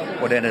all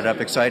what ended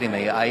up exciting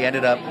me. I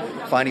ended up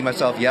finding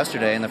myself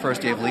yesterday, in the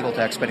first day of Legal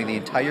Tech, spending the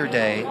entire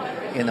day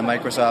in the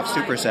Microsoft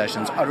Super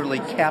Sessions, utterly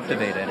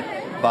captivated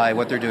by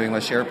what they're doing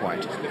with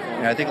SharePoint.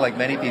 And I think, like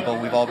many people,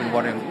 we've all been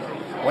wondering,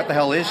 what the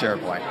hell is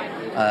SharePoint?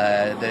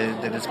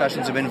 The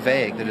discussions have been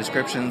vague. The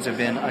descriptions have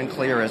been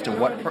unclear as to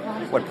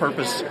what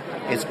purpose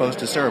it's supposed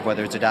to serve,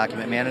 whether it's a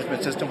document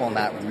management system. Well,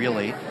 not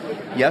really.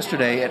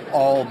 Yesterday, it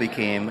all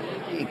became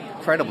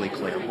incredibly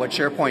clear. What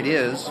SharePoint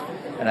is,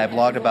 and I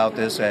blogged about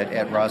this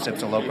at Ross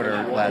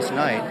Ipsilopeter last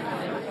night,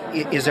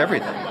 it is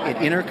everything. It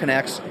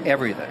interconnects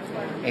everything.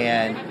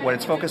 And what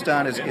it's focused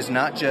on is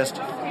not just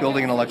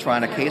building an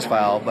electronic case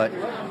file, but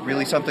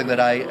really something that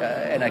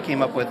I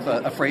came up with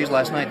a phrase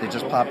last night that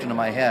just popped into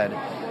my head.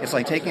 It's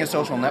like taking a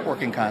social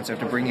networking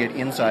concept and bringing it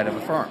inside of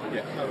a firm.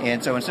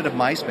 And so instead of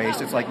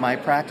MySpace, it's like my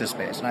practice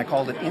space, and I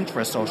called it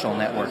intra-social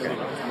networking.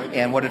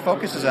 And what it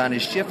focuses on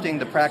is shifting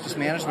the practice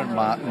management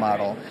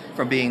model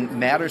from being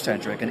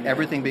matter-centric and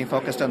everything being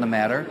focused on the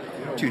matter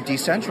to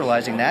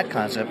decentralizing that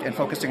concept and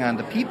focusing on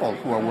the people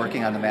who are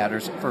working on the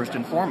matters first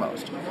and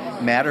foremost.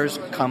 Matters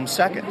come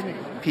second.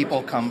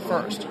 People come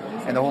first.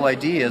 And the whole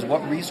idea is,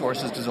 what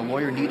resources does a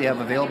lawyer need to have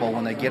available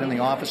when they get in the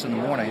office in the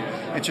morning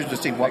in terms of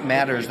seeing what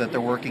matters that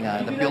they're working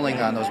on, the billing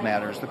on those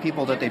matters, the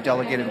people that they've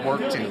delegated work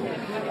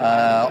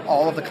to,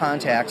 all of the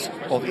contacts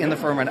both in the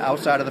firm and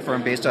outside of the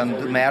firm based on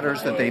the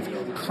matters that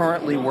they've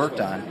currently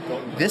worked on.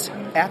 This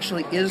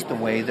actually is the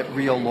way that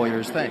real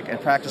lawyers think. And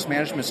practice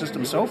management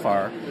systems so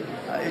far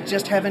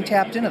just haven't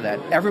tapped into that.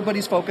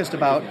 Everybody's focused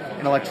about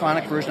an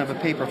electronic version of a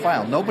paper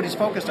file. Nobody's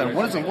focused on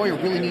what does a lawyer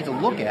really need to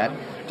look at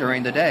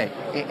during the day.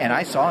 And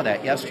I saw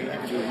that yesterday.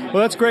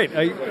 Well, that's great.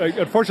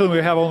 Unfortunately,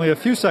 we have only a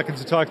few seconds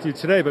to talk to you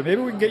today, but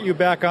maybe we can get you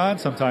back on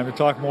sometime to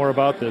talk more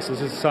about this.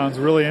 This sounds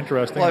really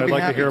interesting. Well, I'd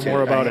like to hear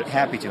more about it.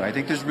 Happy to. I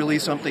think there's really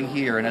something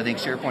here, and I think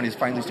SharePoint is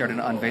finally starting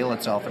to unveil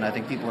itself, and I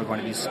think people are going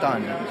to be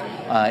stunned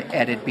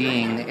at it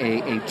being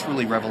a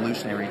truly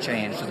revolutionary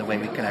change to the way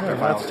we connect our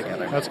files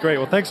together. That's great.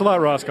 Well, thanks a lot,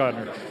 Ross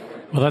Codner.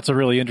 Well, that's a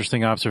really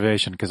interesting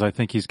observation, because I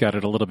think he's got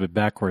it a little bit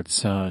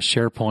backwards.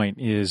 SharePoint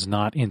is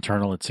not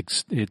internal.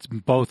 It's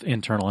both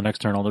internal and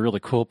external. The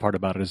really cool part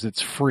about it is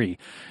it's free.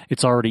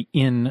 It's already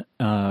in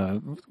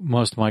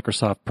most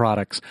Microsoft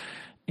products.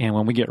 And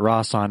when we get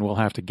Ross on, we'll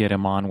have to get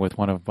him on with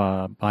one of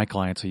my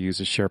clients who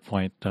uses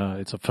SharePoint.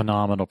 It's a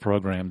phenomenal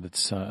program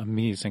that's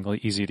amazingly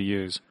easy to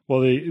use.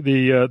 Well,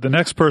 the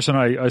next person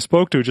I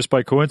spoke to, just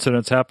by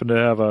coincidence, happened to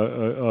have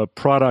a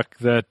product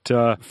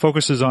that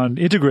focuses on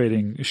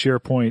integrating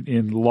SharePoint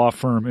in law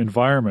firm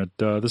environment.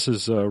 This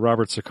is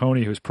Robert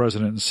Ciccone, who's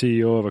president and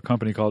CEO of a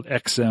company called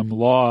XM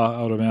Law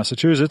out of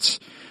Massachusetts.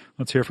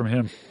 Let's hear from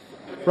him.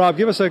 Rob,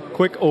 give us a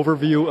quick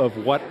overview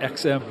of what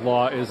XM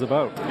Law is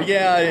about.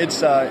 Yeah,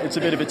 it's a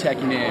bit of a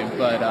techie name,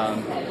 but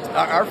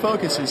our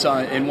focus is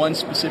in one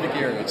specific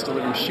area. It's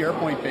delivering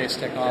SharePoint-based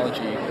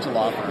technology to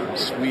law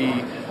firms.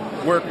 We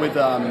work with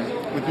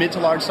mid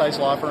to large-sized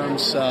law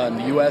firms in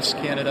the U.S.,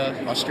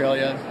 Canada,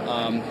 Australia,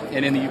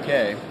 and in the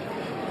U.K.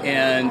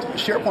 And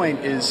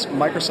SharePoint is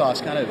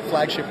Microsoft's kind of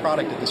flagship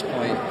product at this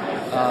point,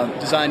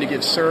 designed to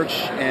give search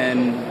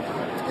and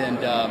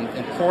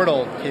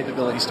portal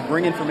capabilities to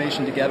bring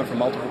information together from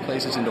multiple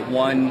places into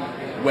one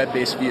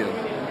web-based view.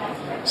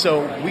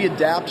 So we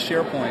adapt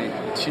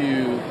SharePoint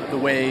to the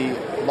way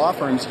law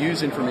firms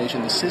use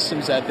information, the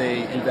systems that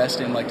they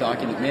invest in, like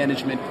document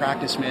management,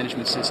 practice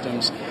management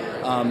systems,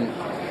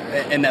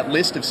 and that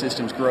list of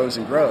systems grows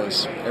and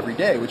grows every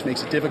day, which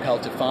makes it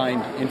difficult to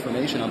find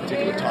information on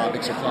particular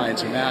topics or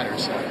clients or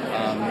matters,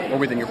 or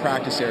within your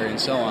practice area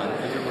and so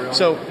on.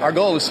 So our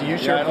goal is to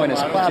use SharePoint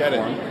as a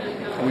platform.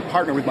 And we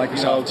partner with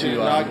Microsoft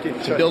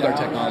to build our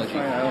technology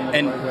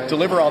and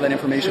deliver all that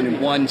information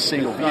in one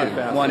single view,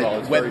 one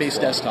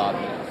web-based desktop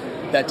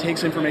that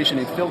takes information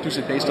and filters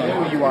it based on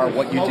who you are,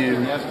 what you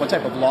do, what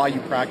type of law you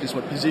practice,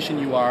 what position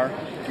you are.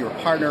 If you're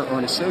a partner or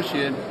an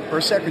associate or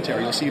a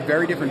secretary, you'll see a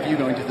very different view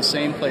going to the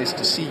same place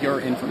to see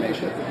your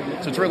information.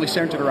 So it's really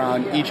centered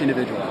around each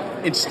individual,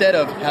 instead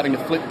of having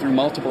to flip through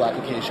multiple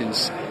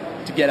applications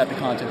to get at the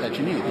content that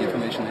you need, the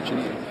information that you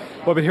need.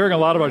 Well, I've been hearing a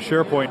lot about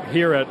SharePoint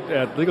here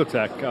at Legal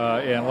Tech, and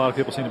a lot of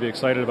people seem to be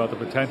excited about the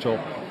potential.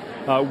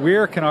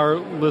 Where can our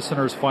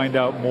listeners find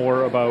out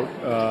more about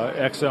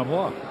XM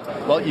Law?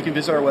 Well, you can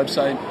visit our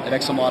website at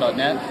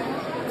xmlaw.net.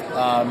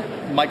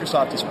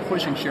 Microsoft is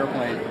pushing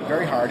SharePoint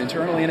very hard,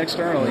 internally and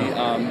externally.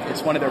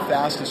 It's one of their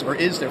fastest, or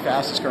is their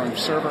fastest growing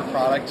server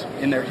product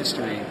in their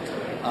history.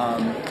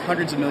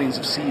 Hundreds of millions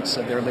of seats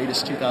of their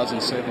latest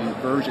 2007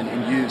 version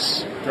in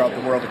use throughout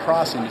the world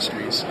across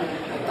industries.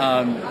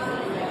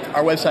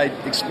 Our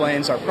website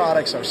explains our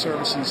products, our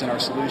services, and our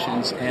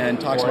solutions,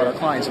 and talks about our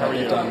clients and how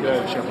they've done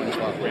with SharePoint as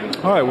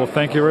well. All right. Well,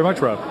 thank you very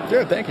much, Rob.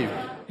 Yeah, thank you.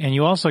 And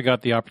you also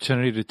got the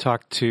opportunity to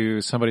talk to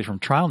somebody from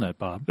TrialNet,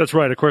 Bob. That's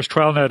right. Of course,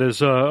 TrialNet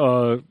is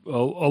a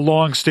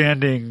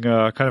long-standing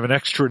kind of an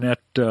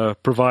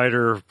extranet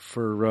provider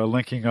for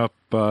linking up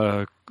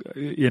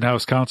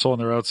in-house counsel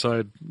and their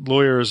outside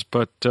lawyers.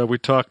 But we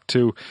talked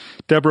to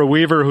Deborah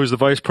Weaver, who's the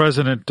vice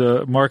president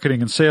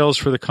marketing and sales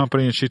for the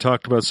company, and she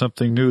talked about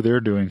something new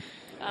they're doing.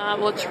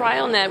 Well,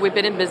 TrialNet, we've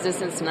been in business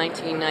since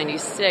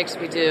 1996.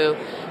 We do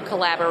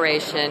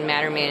collaboration,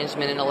 matter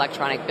management, and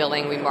electronic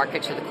billing. We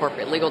market to the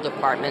corporate legal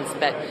departments,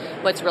 but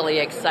what's really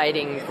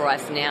exciting for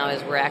us now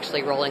is we're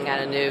actually rolling out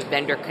a new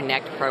Vendor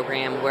Connect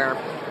program where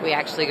we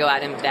actually go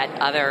out and vet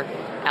other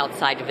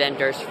outside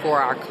vendors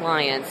for our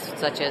clients,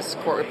 such as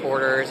court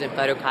reporters and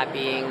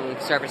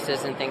photocopying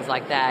services and things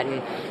like that.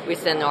 And we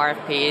send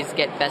RFPs,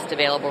 get best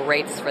available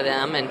rates for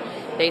them, and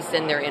they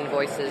send their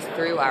invoices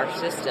through our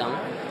system.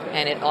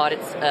 And it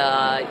audits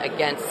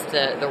against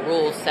the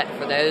rules set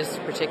for those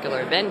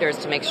particular vendors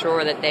to make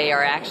sure that they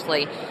are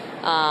actually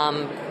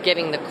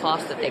giving the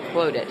cost that they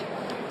quoted.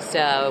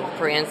 So,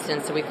 for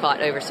instance, we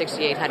caught over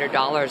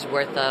 $6,800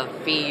 worth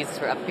of fees,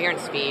 for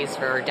appearance fees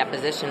for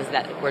depositions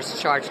that was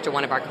charged to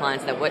one of our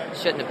clients that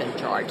shouldn't have been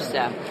charged.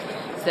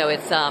 So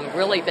it's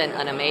really been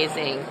an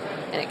amazing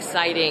and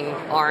exciting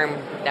arm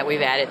that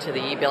we've added to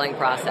the e-billing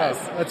process.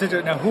 That's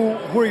interesting. Now,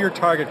 who are your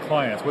target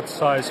clients? What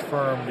size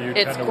firm do you tend to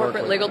work with? It's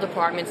corporate legal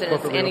departments, and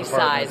it's any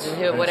size.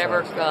 And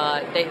whatever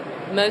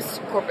most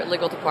corporate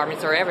legal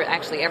departments, or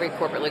every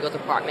corporate legal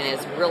department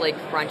is really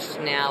crunched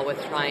now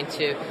with trying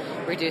to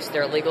reduce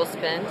their legal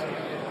spend.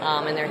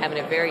 And they're having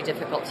a very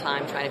difficult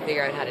time trying to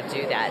figure out how to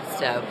do that.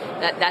 So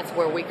that's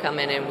where we come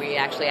in, and we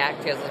actually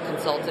act as a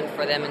consultant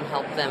for them and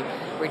help them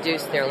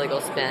reduce their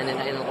legal spend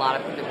in a lot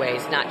of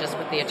ways, not just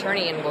with the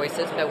attorney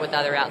invoices, but with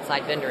other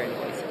outside vendor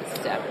invoices.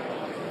 So.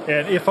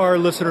 And if our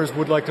listeners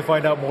would like to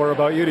find out more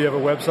about you, do you have a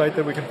website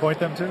that we can point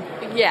them to?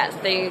 Yes,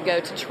 they can go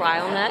to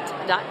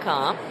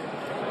trialnet.com.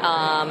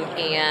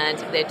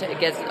 And it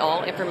gets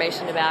all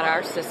information about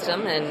our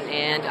system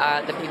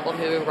and the people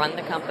who run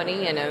the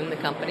company and own the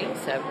company.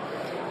 So,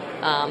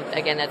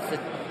 again, that's the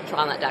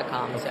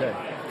trialnet.com. Okay. So.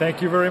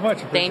 Thank you very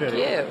much. Thank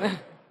you.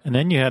 And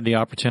then you had the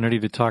opportunity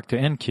to talk to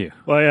NQ.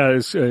 Well, yeah,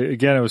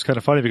 it was kind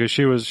of funny because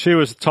she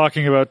was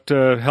talking about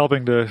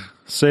helping to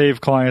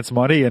save clients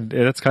money, and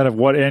that's kind of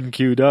what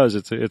NQ does.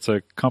 It's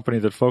a company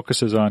that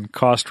focuses on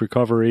cost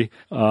recovery.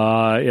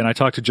 And I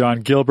talked to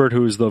John Gilbert,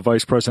 who's the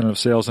vice president of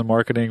sales and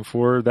marketing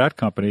for that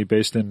company,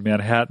 based in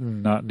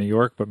Manhattan, not New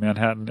York, but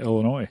Manhattan,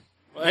 Illinois.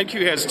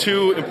 NQ has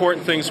two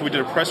important things. We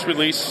did a press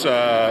release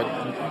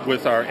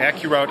with our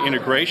AccuRoute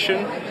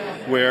integration,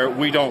 where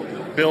we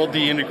don't build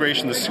the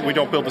integration. We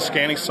don't build the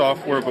scanning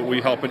software, but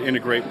we help it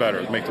integrate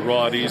better, make the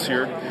rollout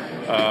easier.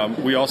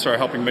 We also are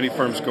helping many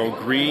firms go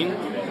green.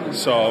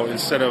 So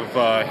instead of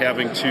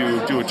having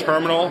to do a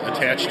terminal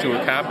attached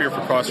to a copier for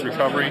cost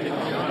recovery,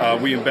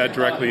 we embed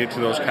directly into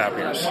those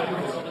copiers.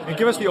 And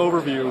give us the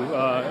overview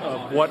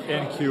of what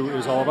NQ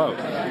is all about.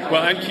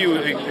 Well,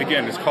 NQ,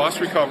 again, is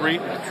cost recovery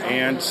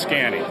and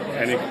scanning.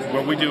 And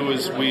what we do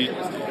is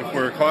if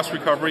we're cost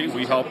recovery,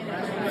 we help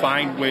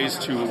find ways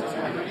to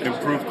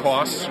improve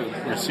costs,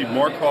 receive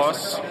more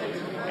costs,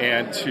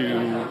 and to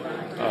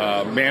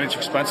manage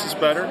expenses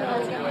better.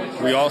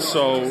 We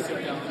also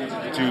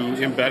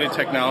do embedded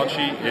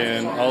technology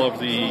in all of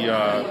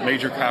the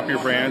major copier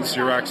brands,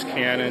 Xerox,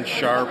 Canon,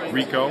 Sharp,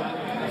 Ricoh.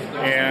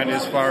 And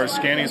as far as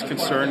scanning is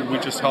concerned, we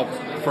just help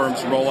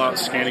firms roll out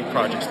scanning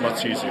projects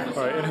much easier.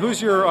 All right. And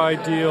who's your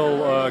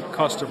ideal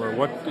customer?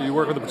 What do you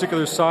work with a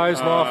particular size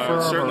law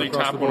firm? Certainly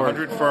top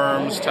 100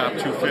 firms, top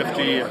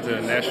 250,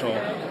 the national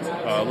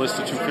list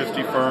of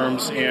 250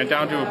 firms, and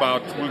down to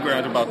about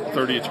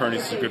 30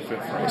 attorneys is a good fit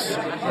for us.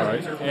 All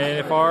right. And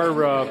if our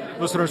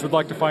listeners would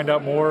like to find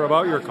out more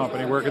about your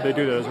company, where could they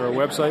do that? Is there a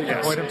website you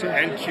can point them to?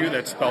 NQ,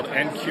 that's spelled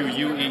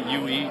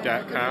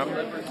NQUEUE.com.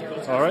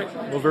 All right.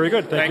 Well, very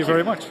good. Thank you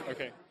very much.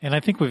 Okay. And I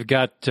think we've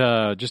got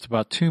just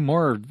about 2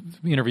 more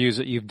interviews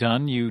that you've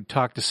done. You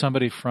talked to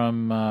somebody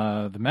from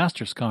the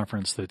Masters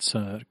Conference that's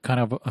kind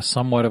of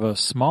somewhat of a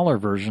smaller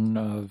version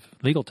of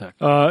Legal Tech.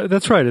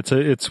 That's right.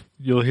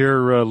 You'll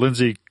hear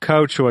Lindsay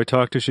Couch, who I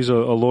talked to. She's a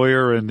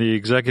lawyer and the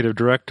executive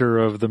director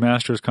of the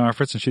Masters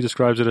Conference, and she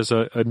describes it as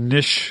a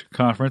niche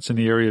conference in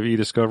the area of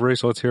e-discovery.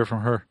 So let's hear from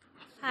her.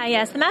 Hi,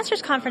 yes. The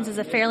Masters Conference is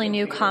a fairly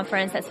new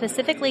conference that's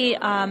specifically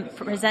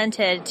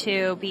presented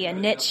to be a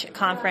niche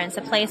conference,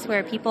 a place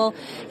where people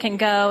can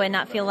go and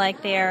not feel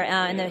like they're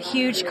in a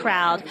huge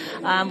crowd,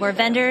 where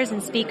vendors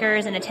and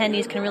speakers and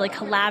attendees can really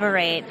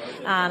collaborate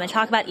and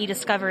talk about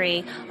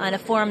e-discovery in a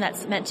forum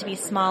that's meant to be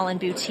small and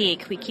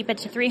boutique. We keep it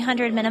to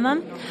 300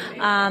 minimum,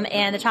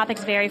 and the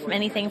topics vary from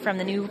anything from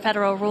the new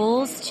federal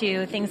rules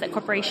to things that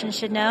corporations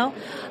should know,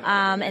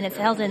 and it's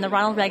held in the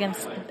Ronald Reagan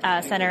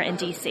Center in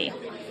D.C.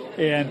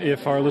 And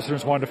if our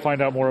listeners wanted to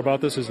find out more about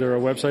this, is there a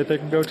website they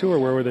can go to, or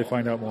where would they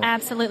find out more?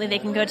 Absolutely. They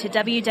can go to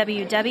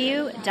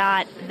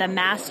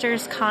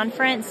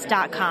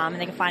www.themastersconference.com,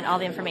 and they can find all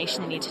the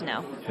information they need to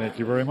know. Thank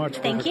you very much.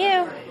 Thank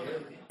you.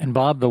 And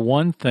Bob, the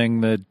one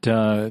thing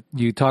that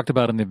you talked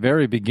about in the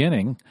very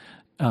beginning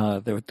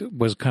that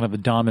was kind of the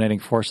dominating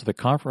force of the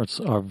conference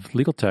of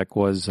Legal Tech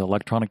was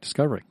electronic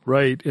discovery.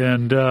 Right.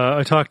 And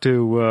I talked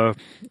to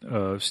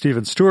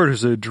Stephen Stewart,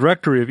 who's the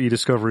director of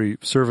e-discovery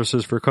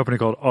services for a company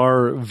called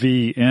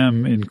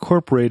RVM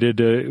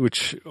Incorporated,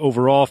 which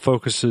overall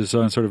focuses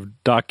on sort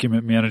of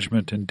document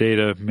management and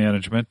data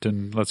management.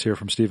 And let's hear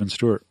from Stephen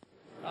Stewart.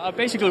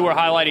 Basically, we're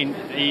highlighting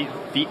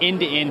the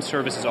end-to-end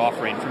services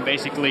offering, from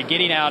basically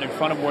getting out in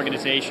front of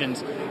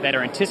organizations that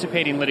are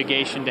anticipating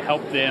litigation to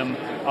help them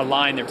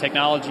align their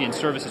technology and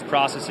services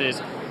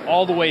processes,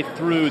 all the way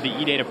through the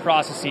e-data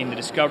processing, the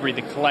discovery,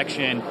 the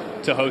collection,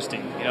 to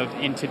hosting.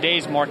 In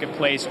today's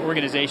marketplace,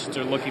 organizations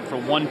are looking for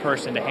one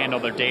person to handle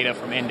their data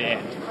from end to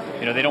end.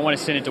 They don't want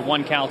to send it to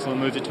one counsel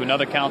and move it to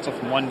another counsel,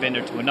 from one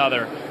vendor to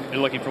another. They're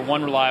looking for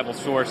one reliable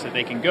source that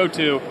they can go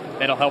to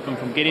that'll help them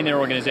from getting their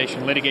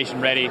organization litigation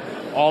ready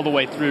all the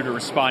way through to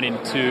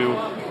responding to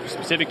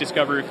specific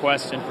discovery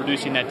requests and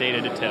producing that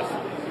data to TIFF.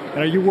 And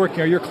are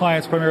your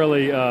clients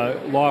primarily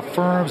law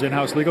firms,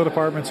 in-house legal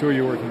departments? Who are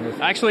you working with?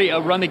 Actually,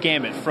 run the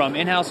gamut from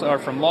in-house or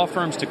from law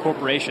firms to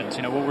corporations.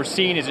 What we're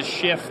seeing is a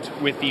shift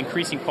with the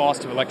increasing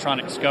cost of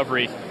electronic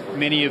discovery.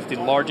 Many of the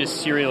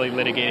largest serially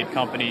litigated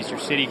companies, your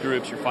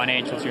Citigroups, your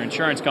financials, your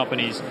insurance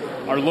companies,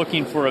 are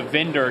looking for a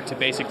vendor to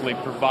basically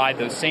provide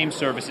those same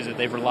services that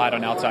they've relied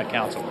on outside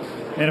counsel.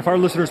 And if our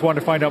listeners want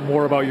to find out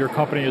more about your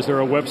company, is there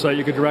a website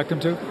you could direct them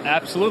to?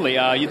 Absolutely.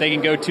 They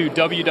can go to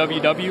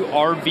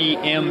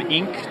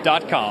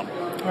www.rvminc.com.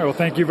 All right. Well,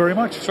 thank you very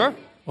much. Sure.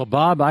 Well,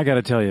 Bob, I got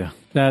to tell you,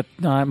 that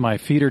my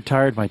feet are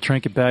tired, my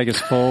trinket bag is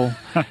full,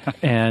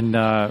 and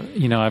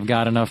I've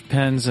got enough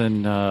pens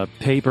and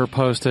paper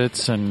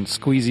Post-its and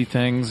squeezy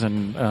things,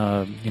 and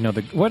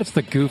what is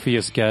the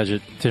goofiest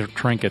gadget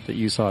trinket that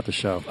you saw at the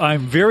show?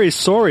 I'm very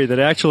sorry that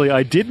actually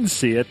I didn't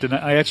see it, and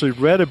I actually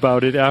read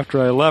about it after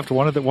I left.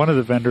 One of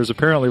the vendors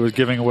apparently was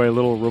giving away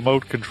little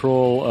remote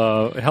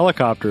control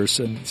helicopters,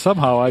 and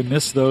somehow I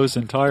missed those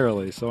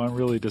entirely. So I'm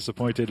really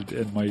disappointed,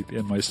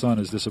 and my son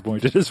is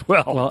disappointed as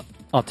well. Well,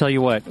 I'll tell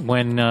you what,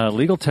 when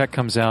Legal Tech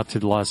comes out to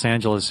Los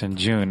Angeles in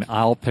June,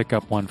 I'll pick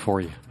up one for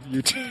you.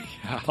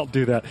 Yeah, I'll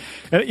do that.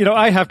 And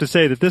I have to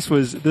say that this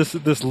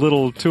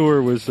little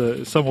tour was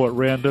somewhat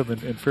random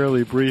and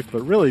fairly brief,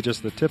 but really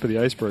just the tip of the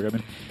iceberg. I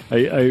mean,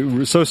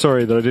 I'm so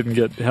sorry that I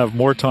didn't have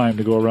more time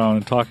to go around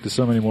and talk to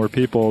so many more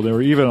people. There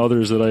were even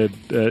others that I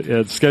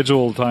had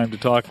scheduled time to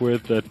talk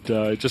with that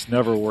it just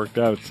never worked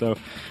out. So.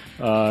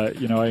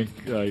 I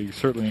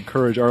certainly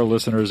encourage our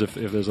listeners, if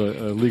there's a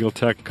legal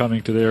tech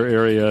coming to their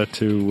area,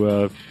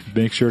 to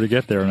make sure to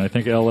get there. And I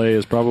think LA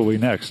is probably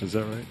next. Is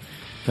that right?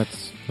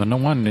 That's The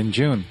one in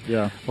June.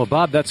 Yeah. Well,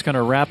 Bob, that's going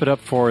to wrap it up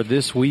for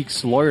this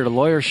week's Lawyer to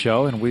Lawyer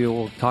show, and we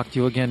will talk to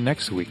you again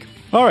next week.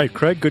 All right,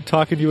 Craig, good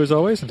talking to you as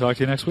always, and talk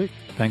to you next week.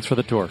 Thanks for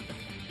the tour.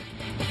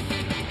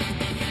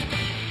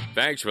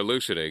 Thanks for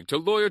listening to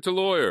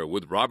Lawyer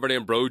with Robert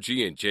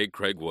Ambrogi and J.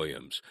 Craig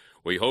Williams.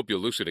 We hope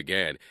you'll listen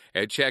again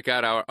and check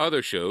out our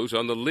other shows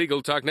on the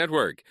Legal Talk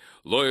Network.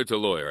 Lawyer to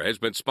Lawyer has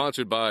been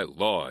sponsored by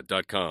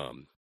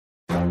Law.com.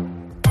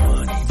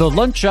 The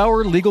Lunch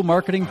Hour Legal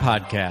Marketing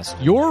Podcast,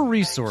 your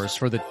resource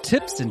for the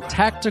tips and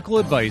tactical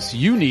advice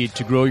you need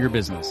to grow your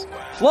business.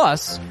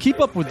 Plus, keep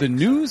up with the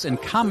news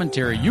and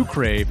commentary you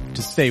crave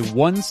to stay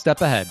one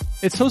step ahead.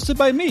 It's hosted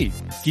by me,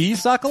 Guy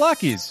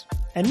Sakalakis.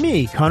 And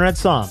me, Conrad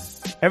Som.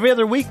 Every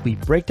other week, we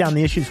break down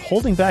the issues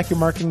holding back your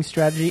marketing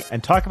strategy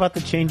and talk about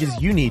the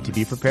changes you need to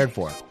be prepared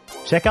for.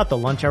 Check out the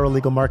Lunch Hour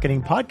Legal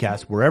Marketing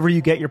Podcast wherever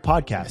you get your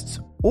podcasts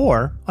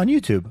or on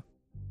YouTube.